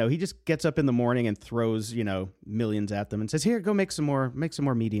just, he just gets up in the morning and throws, millions at them and says, "Here, go make some more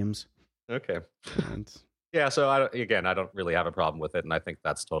mediums." Okay. And Yeah, so I don't really have a problem with it, and I think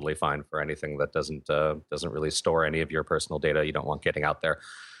that's totally fine for anything that doesn't really store any of your personal data you don't want getting out there.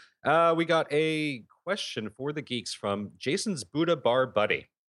 We got a question for the geeks from Jason's Buddha Bar buddy.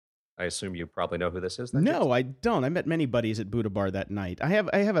 I assume you probably know who this is. Then, no, Jason? I don't. I met many buddies at Buddha Bar that night. I have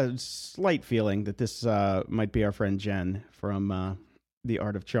a slight feeling that this might be our friend Jen from The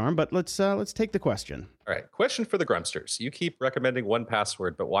Art of Charm, but let's take the question. All right, question for the Grumpsters. You keep recommending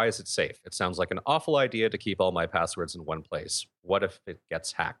 1Password, but why is it safe? It sounds like an awful idea to keep all my passwords in one place. What if it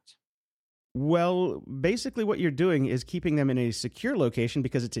gets hacked? Well, basically what you're doing is keeping them in a secure location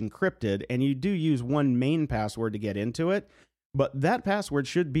because it's encrypted, and you do use one main password to get into it, but that password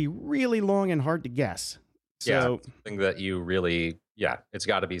should be really long and hard to guess. So, something that you really, it's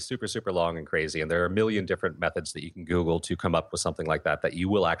got to be super, super long and crazy. And there are a million different methods that you can Google to come up with something like that you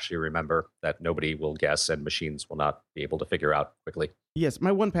will actually remember, that nobody will guess and machines will not be able to figure out quickly. Yes, my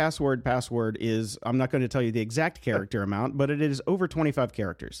 1Password password is, I'm not going to tell you the exact character amount, but it is over 25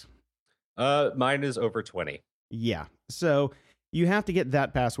 characters. Mine is over 20. Yeah. So you have to get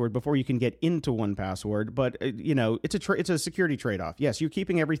that password before you can get into 1Password. But, it's a security trade-off. Yes, you're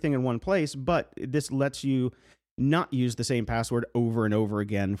keeping everything in one place, but this lets you not use the same password over and over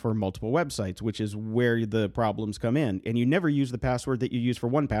again for multiple websites, which is where the problems come in. And you never use the password that you use for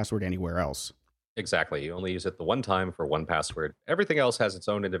 1Password anywhere else. Exactly. You only use it the one time for 1Password. Everything else has its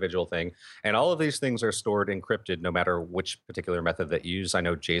own individual thing. And all of these things are stored encrypted no matter which particular method that you use. I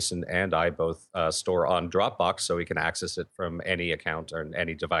know Jason and I both store on Dropbox so we can access it from any account or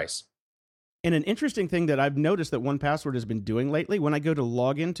any device. And an interesting thing that I've noticed that 1Password has been doing lately, when I go to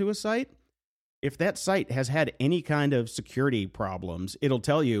log into a site, if that site has had any kind of security problems, it'll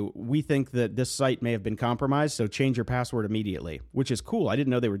tell you, we think that this site may have been compromised, so change your password immediately, which is cool. I didn't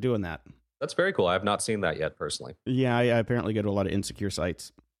know they were doing that. That's very cool. I have not seen that yet, personally. Yeah, I apparently go to a lot of insecure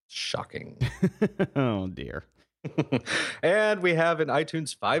sites. Shocking. Oh, dear. And we have an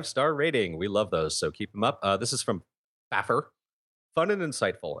iTunes 5-star rating. We love those, so keep them up. This is from Baffer. Fun and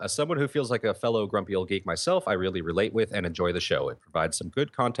insightful. As someone who feels like a fellow grumpy old geek myself, I really relate with and enjoy the show. It provides some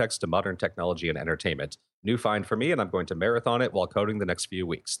good context to modern technology and entertainment. New find for me, and I'm going to marathon it while coding the next few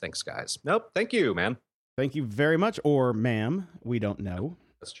weeks. Thanks, guys. Nope, thank you, man. Thank you very much, or ma'am. We don't know.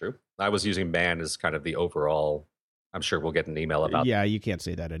 That's true. I was using man as kind of the overall. I'm sure we'll get an email about Yeah, you can't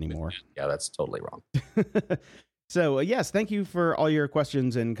say that anymore. Yeah, that's totally wrong. So, yes, thank you for all your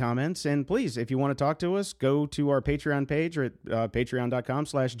questions and comments. And please, if you want to talk to us, go to our Patreon page or at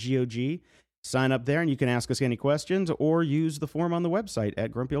patreon.com/GOG. Sign up there and you can ask us any questions or use the form on the website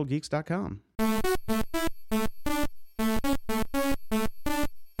at grumpyoldgeeks.com.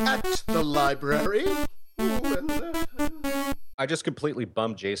 At the library. I just completely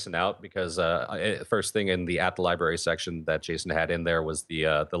bummed Jason out because first thing in the At the Library section that Jason had in there was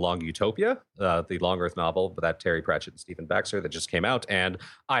the Long Utopia, the Long Earth novel, but that Terry Pratchett and Stephen Baxter that just came out, and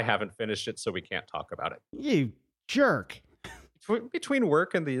I haven't finished it, so we can't talk about it. You jerk. Between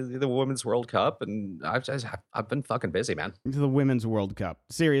work and the Women's World Cup, and I've been fucking busy, man. The Women's World Cup.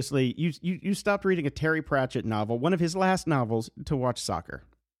 Seriously, you stopped reading a Terry Pratchett novel, one of his last novels, to watch soccer.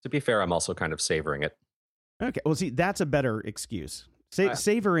 To be fair, I'm also kind of savoring it. Okay, well, see, that's a better excuse.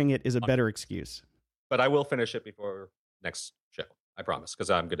 Savoring it is a better excuse. But I will finish it before next show, I promise,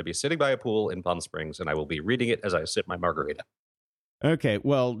 because I'm going to be sitting by a pool in Palm Springs, and I will be reading it as I sip my margarita. Okay,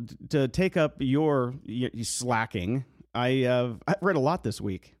 well, to take up your slacking, I've read a lot this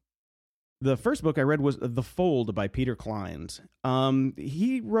week. The first book I read was The Fold by Peter Clines.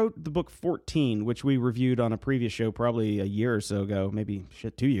 He wrote the book 14, which we reviewed on a previous show probably a year or so ago, maybe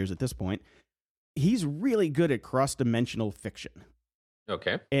 2 years at this point. He's really good at cross-dimensional fiction.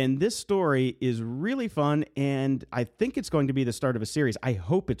 Okay. And this story is really fun, and I think it's going to be the start of a series. I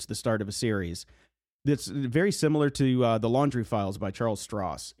hope it's the start of a series that's very similar to The Laundry Files by Charles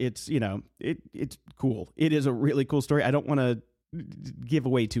Stross. It's, it's cool. It is a really cool story. I don't want to give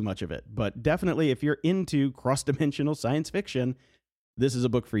away too much of it, but definitely if you're into cross-dimensional science fiction, this is a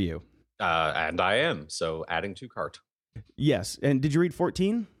book for you. And I am, so adding to cart. Yes. And did you read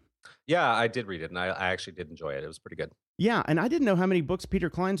 14? Yeah, I did read it, and I actually did enjoy it. It was pretty good. Yeah, and I didn't know how many books Peter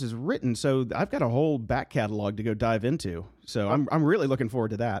Clines has written, so I've got a whole back catalog to go dive into. So I'm really looking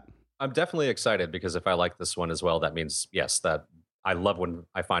forward to that. I'm definitely excited because if I like this one as well, that means, yes, that I love when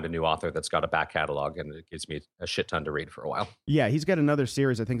I find a new author that's got a back catalog, and it gives me a shit ton to read for a while. Yeah, he's got another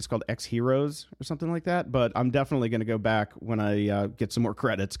series. I think it's called X Heroes or something like that. But I'm definitely going to go back when I get some more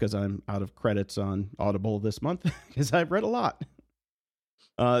credits because I'm out of credits on Audible this month because I've read a lot.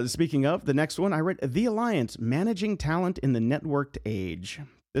 Speaking of, the next one, I read The Alliance, Managing Talent in the Networked Age.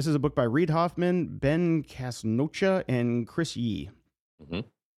 This is a book by Reid Hoffman, Ben Casnocha, and Chris Yee.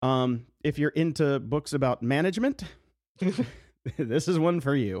 Mm-hmm. If you're into books about management, this is one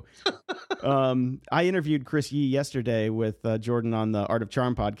for you. I interviewed Chris Yee yesterday with Jordan on the Art of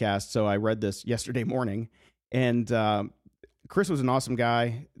Charm podcast, so I read this yesterday morning. And Chris was an awesome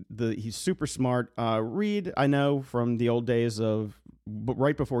guy. He's super smart. Reid, I know from the old days of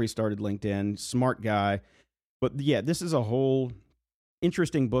right before he started LinkedIn, smart guy. But yeah, this is a whole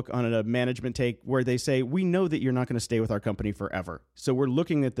interesting book on a management take where they say, we know that you're not going to stay with our company forever. So we're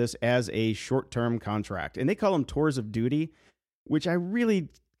looking at this as a short-term contract. And they call them tours of duty, which I really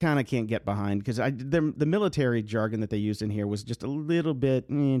kind of can't get behind because the military jargon that they used in here was just a little bit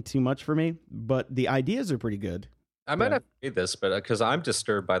too much for me. But the ideas are pretty good. I might have to read this, but because I'm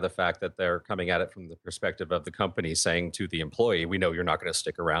disturbed by the fact that they're coming at it from the perspective of the company saying to the employee, we know you're not going to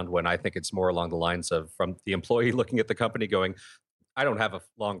stick around, when I think it's more along the lines of from the employee looking at the company going, I don't have a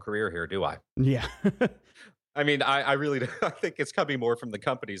long career here, do I? Yeah. I mean, I really I think it's coming more from the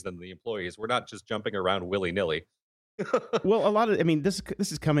companies than the employees. We're not just jumping around willy-nilly. Well, this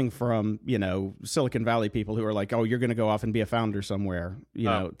is coming from, Silicon Valley people who are like, oh, you're going to go off and be a founder somewhere,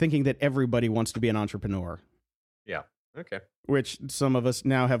 thinking that everybody wants to be an entrepreneur. Yeah. Okay. Which some of us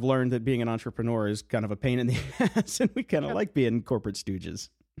now have learned that being an entrepreneur is kind of a pain in the ass, and we kind of like being corporate stooges.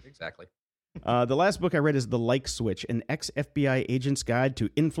 Exactly. The last book I read is The Like Switch, an ex-FBI agent's guide to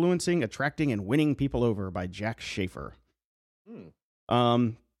influencing, attracting, and winning people over by Jack Schaefer.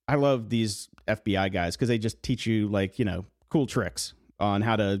 I love these FBI guys because they just teach you cool tricks on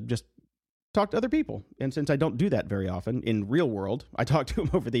how to just talk to other people. And since I don't do that very often in real world, I talk to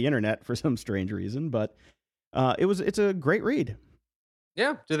them over the internet for some strange reason, but it's a great read.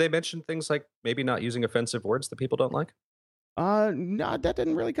 Yeah. Do they mention things like maybe not using offensive words that people don't like? No, that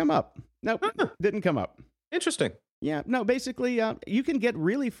didn't really come up. Nope, didn't come up. Interesting. Yeah, no, basically, you can get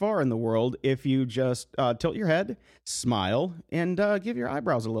really far in the world if you just tilt your head, smile, and give your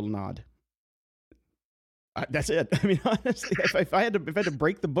eyebrows a little nod. That's it. I mean, honestly, if I had to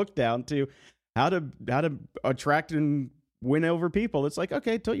break the book down to how to attract and win over people, it's like,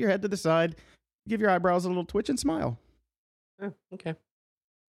 okay, tilt your head to the side, give your eyebrows a little twitch, and smile. Okay.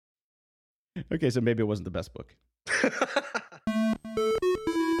 Okay, so maybe it wasn't the best book.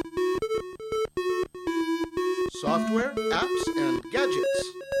 Software, apps, and gadgets.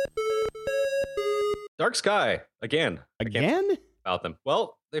 Dark Sky again. About them.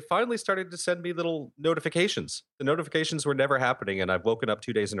 Well, they finally started to send me little notifications. The notifications were never happening, and I've woken up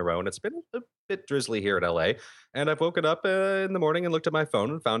 2 days in a row, and it's been a bit drizzly here in LA. And I've woken up in the morning and looked at my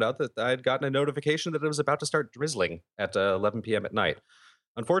phone and found out that I had gotten a notification that it was about to start drizzling at 11 p.m. at night.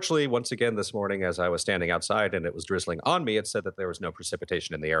 Unfortunately, once again this morning, as I was standing outside and it was drizzling on me, it said that there was no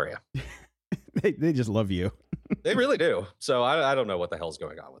precipitation in the area. They just love you. They really do. So I don't know what the hell's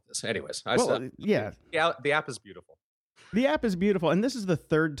going on with this. Anyways, yeah, the app is beautiful. The app is beautiful, and this is the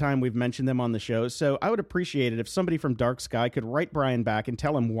third time we've mentioned them on the show, so I would appreciate it if somebody from Dark Sky could write Brian back and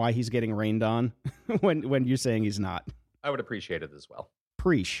tell him why he's getting rained on when you're saying he's not. I would appreciate it as well.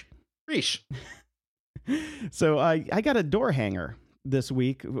 Preach. So I got a door hanger this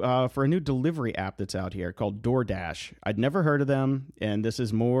week for a new delivery app that's out here called DoorDash. I'd never heard of them, and this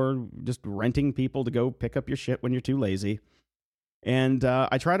is more just renting people to go pick up your shit when you're too lazy. And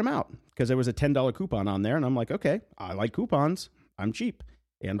I tried them out because there was a $10 coupon on there, and I'm like, okay, I like coupons. I'm cheap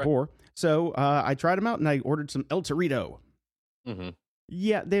and poor. So I tried them out, and I ordered some El Torito. Mm-hmm.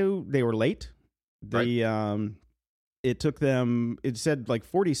 Yeah, they were late. It took them, it said like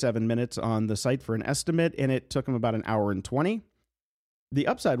 47 minutes on the site for an estimate, and it took them about an hour and 20. The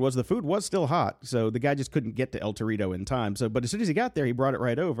upside was the food was still hot, so the guy just couldn't get to El Torito in time. But as soon as he got there, he brought it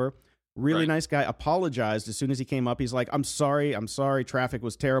right over. Really nice guy. Apologized as soon as he came up. He's like, I'm sorry. Traffic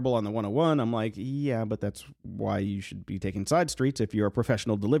was terrible on the 101. I'm like, yeah, but that's why you should be taking side streets if you're a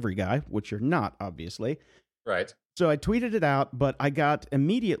professional delivery guy, which you're not, obviously. Right. So I tweeted it out, but I got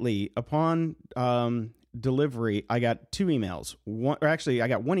immediately upon delivery, I got two emails. I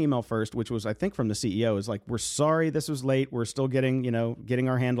got one email first, which was, I think, from the CEO. Is like, we're sorry this was late. We're still getting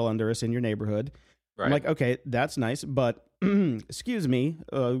our handle under us in your neighborhood. Right. I'm like, okay, that's nice, but excuse me,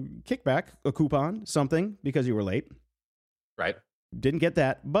 kickback, a coupon, something, because you were late. Right. Didn't get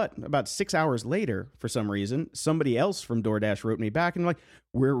that. But about 6 hours later, for some reason, somebody else from DoorDash wrote me back and like,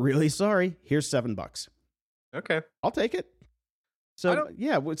 we're really sorry. Here's $7. Okay. I'll take it. So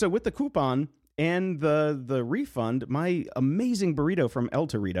with the coupon and the refund, my amazing burrito from El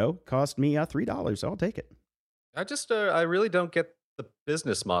Torito cost me $3. So I'll take it. I really don't get the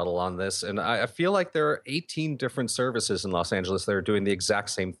business model on this, and I feel like there are 18 different services in Los Angeles that are doing the exact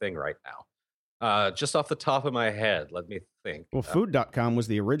same thing right now. Just off the top of my head, let me think. Well, Food.com was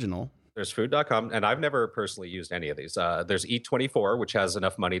the original. There's Food.com, and I've never personally used any of these. There's Eat24, which has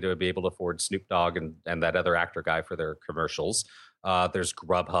enough money to be able to afford Snoop Dogg and that other actor guy for their commercials. There's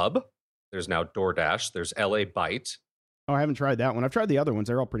Grubhub. There's now DoorDash. There's LA Bite. Oh, I haven't tried that one. I've tried the other ones.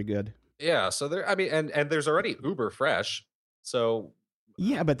 They're all pretty good. Yeah, so there. I mean, and there's already Uber Fresh. So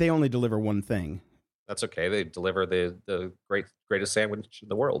yeah, but they only deliver one thing. That's okay. They deliver the greatest sandwich in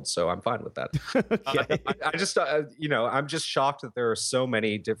the world, so I'm fine with that. Okay. I just, I'm just shocked that there are so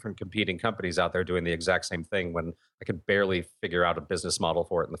many different competing companies out there doing the exact same thing when I could barely figure out a business model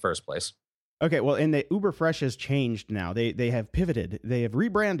for it in the first place. Okay, well, and the Uber Fresh has changed now. They have pivoted. They have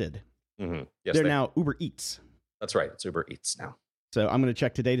rebranded. Mm-hmm. Yes, They're now Uber Eats. That's right. It's Uber Eats now. So I'm going to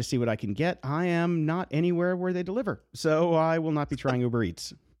check today to see what I can get. I am not anywhere where they deliver, so I will not be trying Uber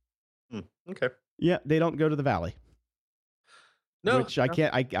Eats. Okay. Yeah, they don't go to the Valley. No, which I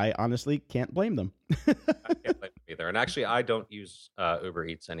can't. I honestly can't blame them. I can't blame them either. And actually, I don't use Uber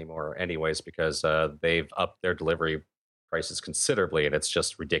Eats anymore, anyways, because they've upped their delivery prices considerably, and it's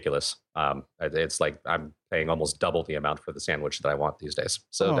just ridiculous. It's like I'm paying almost double the amount for the sandwich that I want these days.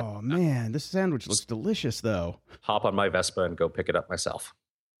 So, man, this sandwich looks delicious, though. Hop on my Vespa and go pick it up myself.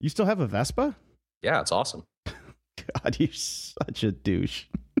 You still have a Vespa? Yeah, it's awesome. God, you're such a douche.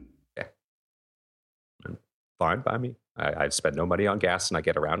 Yeah, fine by me. I spend no money on gas and I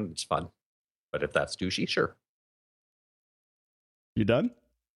get around and it's fun. But if that's douchey, sure. You done?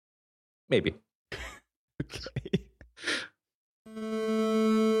 Maybe. Okay.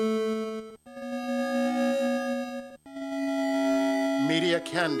 Media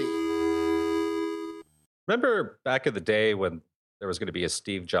Candy. Remember back in the day when there was going to be a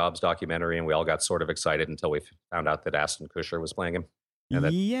Steve Jobs documentary and we all got sort of excited until we found out that Ashton Kutcher was playing him?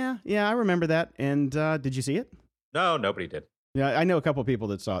 Yeah, I remember that. And did you see it? No, nobody did. Yeah, I know a couple of people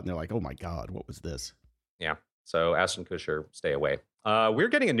that saw it and they're like, oh my God, what was this? Yeah. So Ashton Kutcher, stay away. We're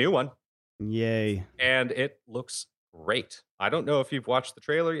getting a new one. Yay. And it looks great. I don't know if you've watched the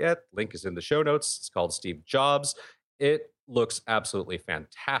trailer yet. Link is in the show notes. It's called Steve Jobs. It looks absolutely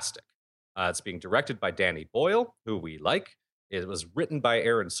fantastic. It's being directed by Danny Boyle, who we like. It was written by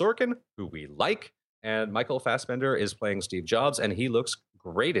Aaron Sorkin, who we like. And Michael Fassbender is playing Steve Jobs, and he looks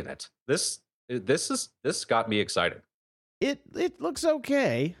great in it. This got me excited. It looks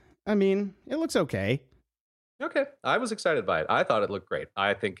okay. I mean, it looks okay. Okay, I was excited by it. I thought it looked great.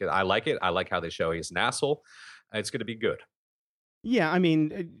 I think I like it. I like how they show he's an asshole. It's going to be good. Yeah, I mean,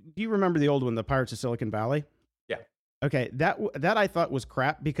 do you remember the old one, The Pirates of Silicon Valley? Yeah. Okay, that I thought was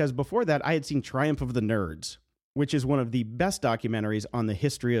crap because before that I had seen Triumph of the Nerds, which is one of the best documentaries on the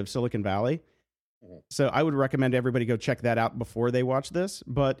history of Silicon Valley. So I would recommend everybody go check that out before they watch this.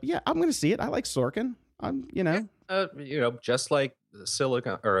 But yeah, I'm going to see it. I like Sorkin. Just like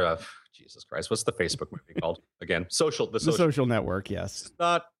Silicon or Jesus Christ, what's the Facebook movie called again? The Social Network. Yes, it's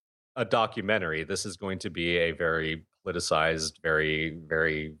not a documentary. This is going to be a very politicized, very,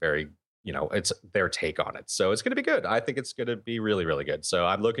 very, very. It's their take on it. So it's going to be good. I think it's going to be really, really good. So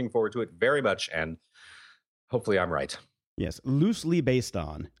I'm looking forward to it very much, and hopefully I'm right. Yes, loosely based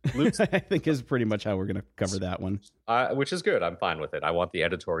on, I think is pretty much how we're going to cover that one. Which is good. I'm fine with it. I want the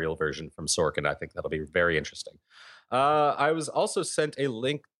editorial version from Sorkin. I think that'll be very interesting. I was also sent a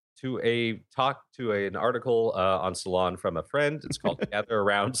link to an article on Salon from a friend. It's called Gather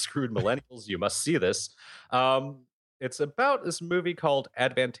Around Screwed Millennials. You must see this. It's about this movie called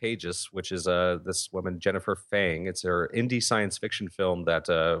Advantageous, which is this woman, Jennifer Fang. It's her indie science fiction film that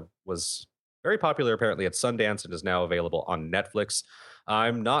was very popular apparently at Sundance and is now available on Netflix.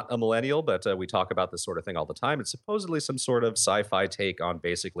 I'm not a millennial, but we talk about this sort of thing all the time. It's supposedly some sort of sci-fi take on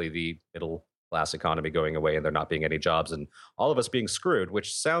basically the middle class economy going away and there not being any jobs and all of us being screwed,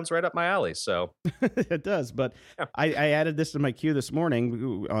 which sounds right up my alley. So it does. But yeah. I added this to my queue this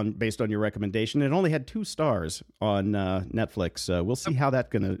morning based on your recommendation. It only had 2 stars on Netflix. We'll see how that's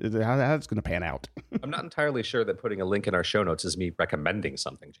gonna pan out. I'm not entirely sure that putting a link in our show notes is me recommending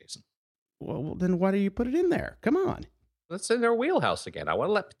something, Jason. Well, then why do you put it in there? Come on. It's in their wheelhouse again. I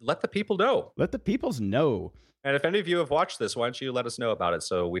want to let the people know. Let the peoples know. And if any of you have watched this, why don't you let us know about it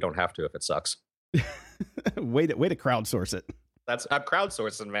so we don't have to if it sucks. way to crowdsource it. I'm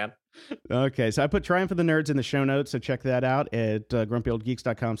crowdsourcing, man. Okay, so I put Triumph of the Nerds in the show notes, so check that out at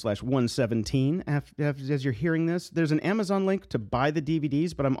grumpyoldgeeks.com/117. As you're hearing this, there's an Amazon link to buy the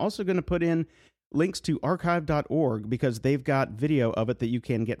DVDs, but I'm also going to put in links to archive.org because they've got video of it that you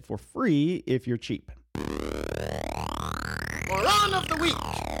can get for free if you're cheap. Moron of the Week.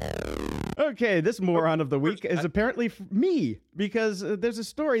 Okay, this moron of the week is apparently me, because there's a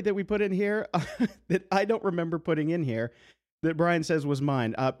story that we put in here that I don't remember putting in here that Brian says was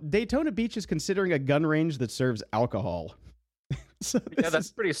mine. Daytona Beach is considering a gun range that serves alcohol. So yeah,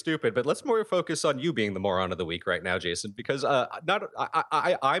 that's pretty stupid. But let's more focus on you being the moron of the week right now, Jason, because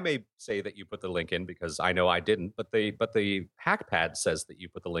I may say that you put the link in because I know I didn't, but the HackPad says that you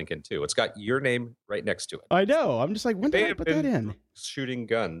put the link in too. It's got your name right next to it. I know. I'm just like, when did I put that in? Shooting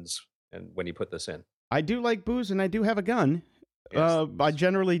guns, and when you put this in, I do like booze and I do have a gun. Yes. I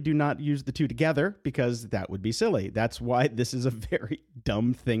generally do not use the two together because that would be silly. That's why this is a very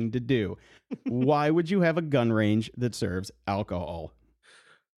dumb thing to do. Why would you have a gun range that serves alcohol?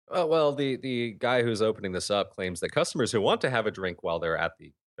 Well, the guy who's opening this up claims that customers who want to have a drink while they're at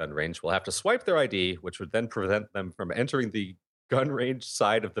the gun range will have to swipe their ID, which would then prevent them from entering the gun range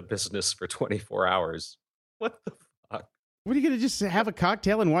side of the business for 24 hours. What the fuck? What are you going to just have a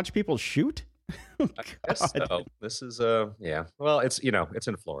cocktail and watch people shoot? I guess so. This is yeah. Well, it's it's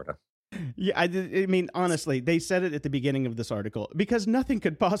in Florida. Yeah, I mean, honestly, they said it at the beginning of this article because nothing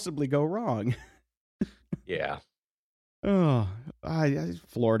could possibly go wrong. Yeah. Oh,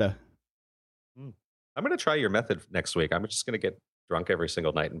 Florida. I'm going to try your method next week. I'm just going to get drunk every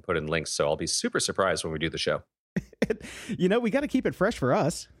single night and put in links, so I'll be super surprised when we do the show. We got to keep it fresh for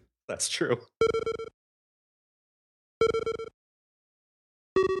us. That's true.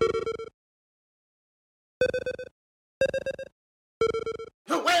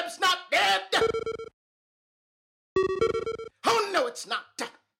 The web's not dead. Oh, no, it's not.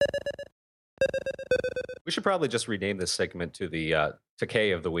 We should probably just rename this segment to the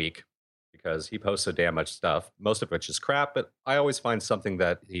Takei of the week because he posts so damn much stuff, most of which is crap, but I always find something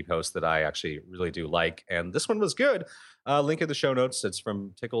that he posts that I actually really do like. And this one was good. Link in the show notes. It's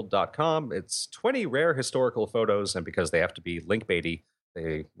from tickled.com. It's 20 rare historical photos. And because they have to be link baity,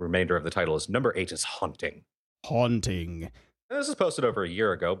 the remainder of the title is number 8 is haunting. Haunting. And this was posted over a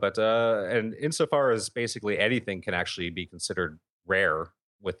year ago, but and insofar as basically anything can actually be considered rare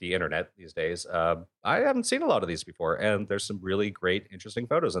with the internet these days, I haven't seen a lot of these before, and there's some really great, interesting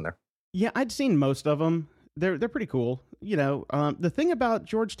photos in there. Yeah, I'd seen most of them. They're pretty cool. The thing about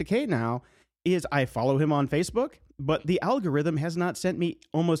George Takei now is I follow him on Facebook, but the algorithm has not sent me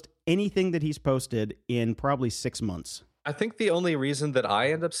almost anything that he's posted in probably 6 months. I think the only reason that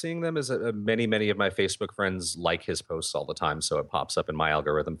I end up seeing them is that many of my Facebook friends like his posts all the time, so it pops up in my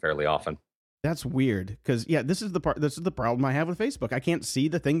algorithm fairly often. That's weird because this is the problem I have with Facebook. I can't see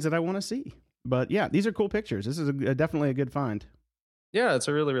the things that I want to see. But yeah, these are cool pictures. This is definitely a good find. Yeah, it's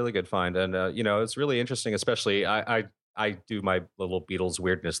a really, really good find. And, it's really interesting, especially I do my little Beatles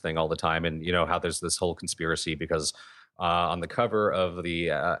weirdness thing all the time. And you know how there's this whole conspiracy because on the cover of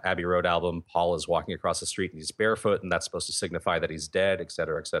the Abbey Road album, Paul is walking across the street and he's barefoot, and that's supposed to signify that he's dead, et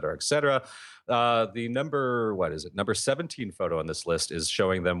cetera, et cetera, et cetera. The number 17 photo on this list is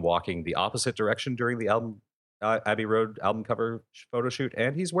showing them walking the opposite direction during the album Abbey Road album cover photo shoot,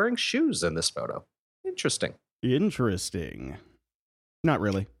 and he's wearing shoes in this photo. Interesting. Not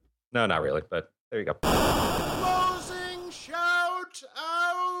really. No, not really, but there you go. Closing shout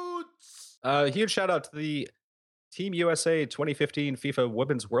outs. Huge shout out to the Team USA 2015 FIFA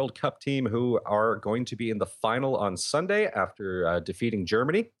Women's World Cup team who are going to be in the final on Sunday after defeating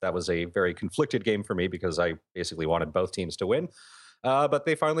Germany. That was a very conflicted game for me because I basically wanted both teams to win. But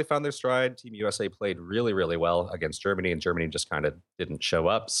they finally found their stride. Team USA played really, really well against Germany, and Germany just kind of didn't show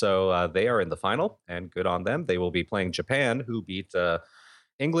up. So they are in the final, and good on them. They will be playing Japan, who beat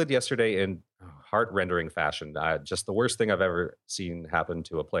England yesterday in heart-rendering fashion. Just the worst thing I've ever seen happen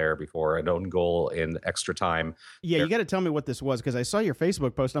to a player before, an own goal in extra time. Yeah, you got to tell me what this was, because I saw your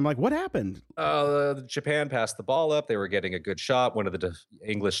Facebook post, and I'm like, what happened? Japan passed the ball up. They were getting a good shot. One of the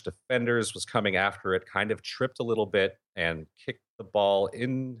English defenders was coming after it, kind of tripped a little bit, and kicked the ball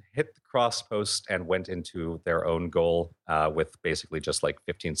in, hit the cross post, and went into their own goal with basically just like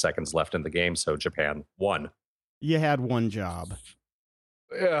 15 seconds left in the game. So Japan won. You had one job.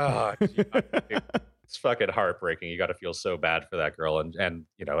 It's fucking heartbreaking. You got to feel so bad for that girl. And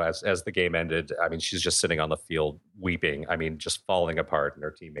you know, as the game ended, I mean, she's just sitting on the field weeping. I mean, just falling apart, and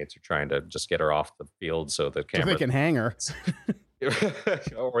her teammates are trying to just get her off the field so the camera so they can hang her.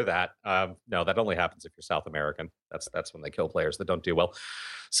 Or that. No, that only happens if you're South American. That's when they kill players that don't do well.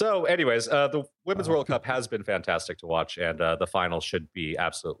 So anyways, the Women's World Cup has been fantastic to watch, and the final should be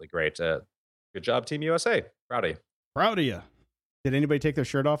absolutely great. Good job, Team USA. Proud of you. Proud of you. Did anybody take their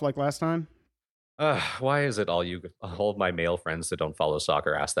shirt off like last time? Why is it all of my male friends that don't follow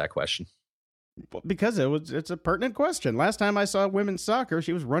soccer ask that question? Well, because it's a pertinent question. Last time I saw women's soccer,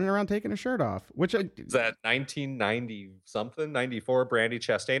 she was running around taking her shirt off, which Is that 1990 something, 94 Brandi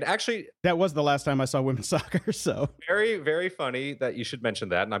Chastain? Actually, that was the last time I saw women's soccer. So very, very funny that you should mention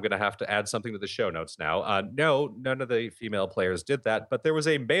that. And I'm going to have to add something to the show notes now. No, none of the female players did that, but there was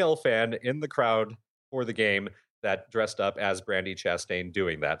a male fan in the crowd for the game that dressed up as Brandi Chastain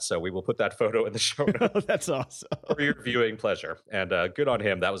doing that. So we will put that photo in the show notes. That's awesome. For your viewing pleasure. And good on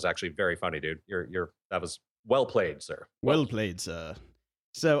him. That was actually very funny, dude. That was well played, sir. Well played, sir.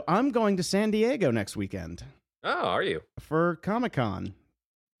 So I'm going to San Diego next weekend. Oh, are you? For Comic-Con.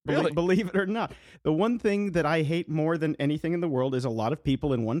 Really? Believe it or not. The one thing that I hate more than anything in the world is a lot of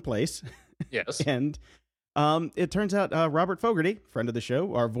people in one place. Yes. And it turns out Robert Fogarty, friend of the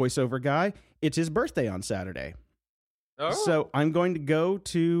show, our voiceover guy, it's his birthday on Saturday. Oh. So I'm going to go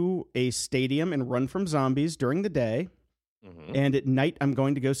to a stadium and run from zombies during the day. Mm-hmm. And at night, I'm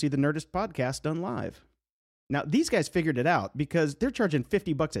going to go see the Nerdist podcast done live. Now, these guys figured it out because they're charging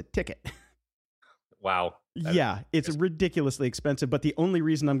 $50 a ticket. Wow. Yeah, it's ridiculously expensive. But the only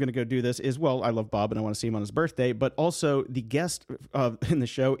reason I'm going to go do this is, well, I love Bob and I want to see him on his birthday. But also, the guest in the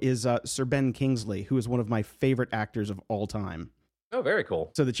show is Sir Ben Kingsley, who is one of my favorite actors of all time. Oh, very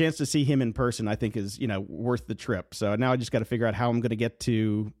cool. So the chance to see him in person, I think, is, worth the trip. So now I just got to figure out how I'm going to get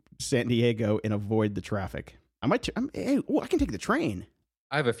to San Diego and avoid the traffic. I can take the train.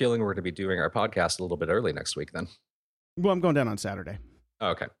 I have a feeling we're going to be doing our podcast a little bit early next week then. Well, I'm going down on Saturday. Oh,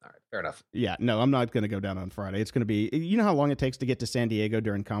 okay. All right. Fair enough. Yeah, no, I'm not going to go down on Friday. It's going to be, you know how long it takes to get to San Diego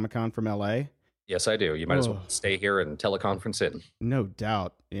during Comic-Con from LA? Yes, I do. You might as well stay here and teleconference in. No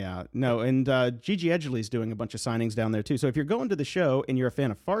doubt. Yeah. No, and Gigi Edgley's doing a bunch of signings down there too. So if you're going to the show and you're a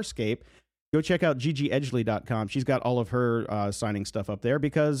fan of Farscape, go check out GigiEdgley.com. She's got all of her signing stuff up there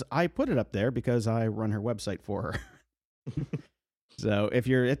because I put it up there because I run her website for her. So if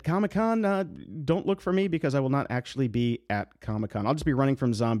you're at Comic-Con, don't look for me because I will not actually be at Comic-Con. I'll just be running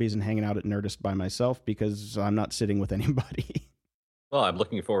from zombies and hanging out at Nerdist by myself because I'm not sitting with anybody. Well, I'm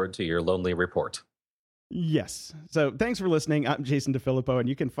looking forward to your lonely report. Yes. So thanks for listening. I'm Jason DeFilippo, and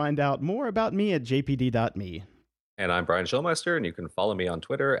you can find out more about me at jpd.me. And I'm Brian Schulmeister, and you can follow me on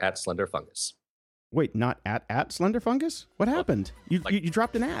Twitter at SlenderFungus. Wait, not at SlenderFungus? What happened? You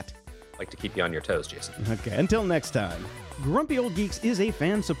dropped an at. Like to keep you on your toes, Jason. Okay, until next time. Grumpy Old Geeks is a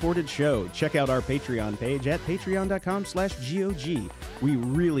fan-supported show. Check out our Patreon page at patreon.com/GOG. We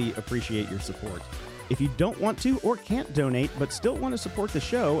really appreciate your support. If you don't want to or can't donate but still want to support the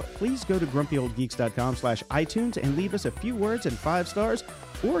show, please go to grumpyoldgeeks.com/iTunes and leave us a few words and 5 stars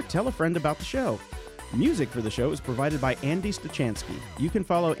or tell a friend about the show. Music for the show is provided by Andy Stuchansky. You can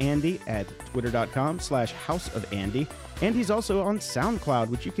follow Andy at twitter.com/houseofandy, and he's also on SoundCloud,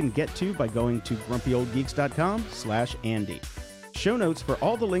 which you can get to by going to grumpyoldgeeks.com/Andy. Show notes for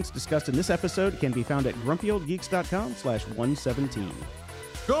all the links discussed in this episode can be found at grumpyoldgeeks.com/117.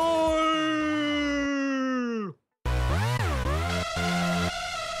 Go!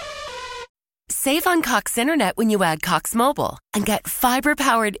 Save on Cox Internet when you add Cox Mobile and get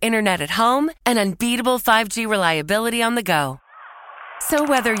fiber-powered internet at home and unbeatable 5G reliability on the go. So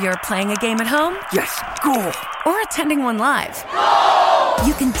whether you're playing a game at home, yes, cool, or attending one live,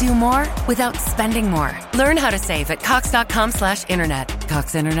 you can do more without spending more. Learn how to save at cox.com/internet.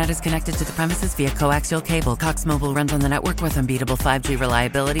 Cox Internet is connected to the premises via coaxial cable. Cox Mobile runs on the network with unbeatable 5G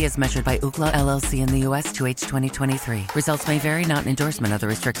reliability as measured by Ookla LLC in the U.S. to H 2023. Results may vary, not an endorsement. Other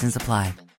restrictions apply.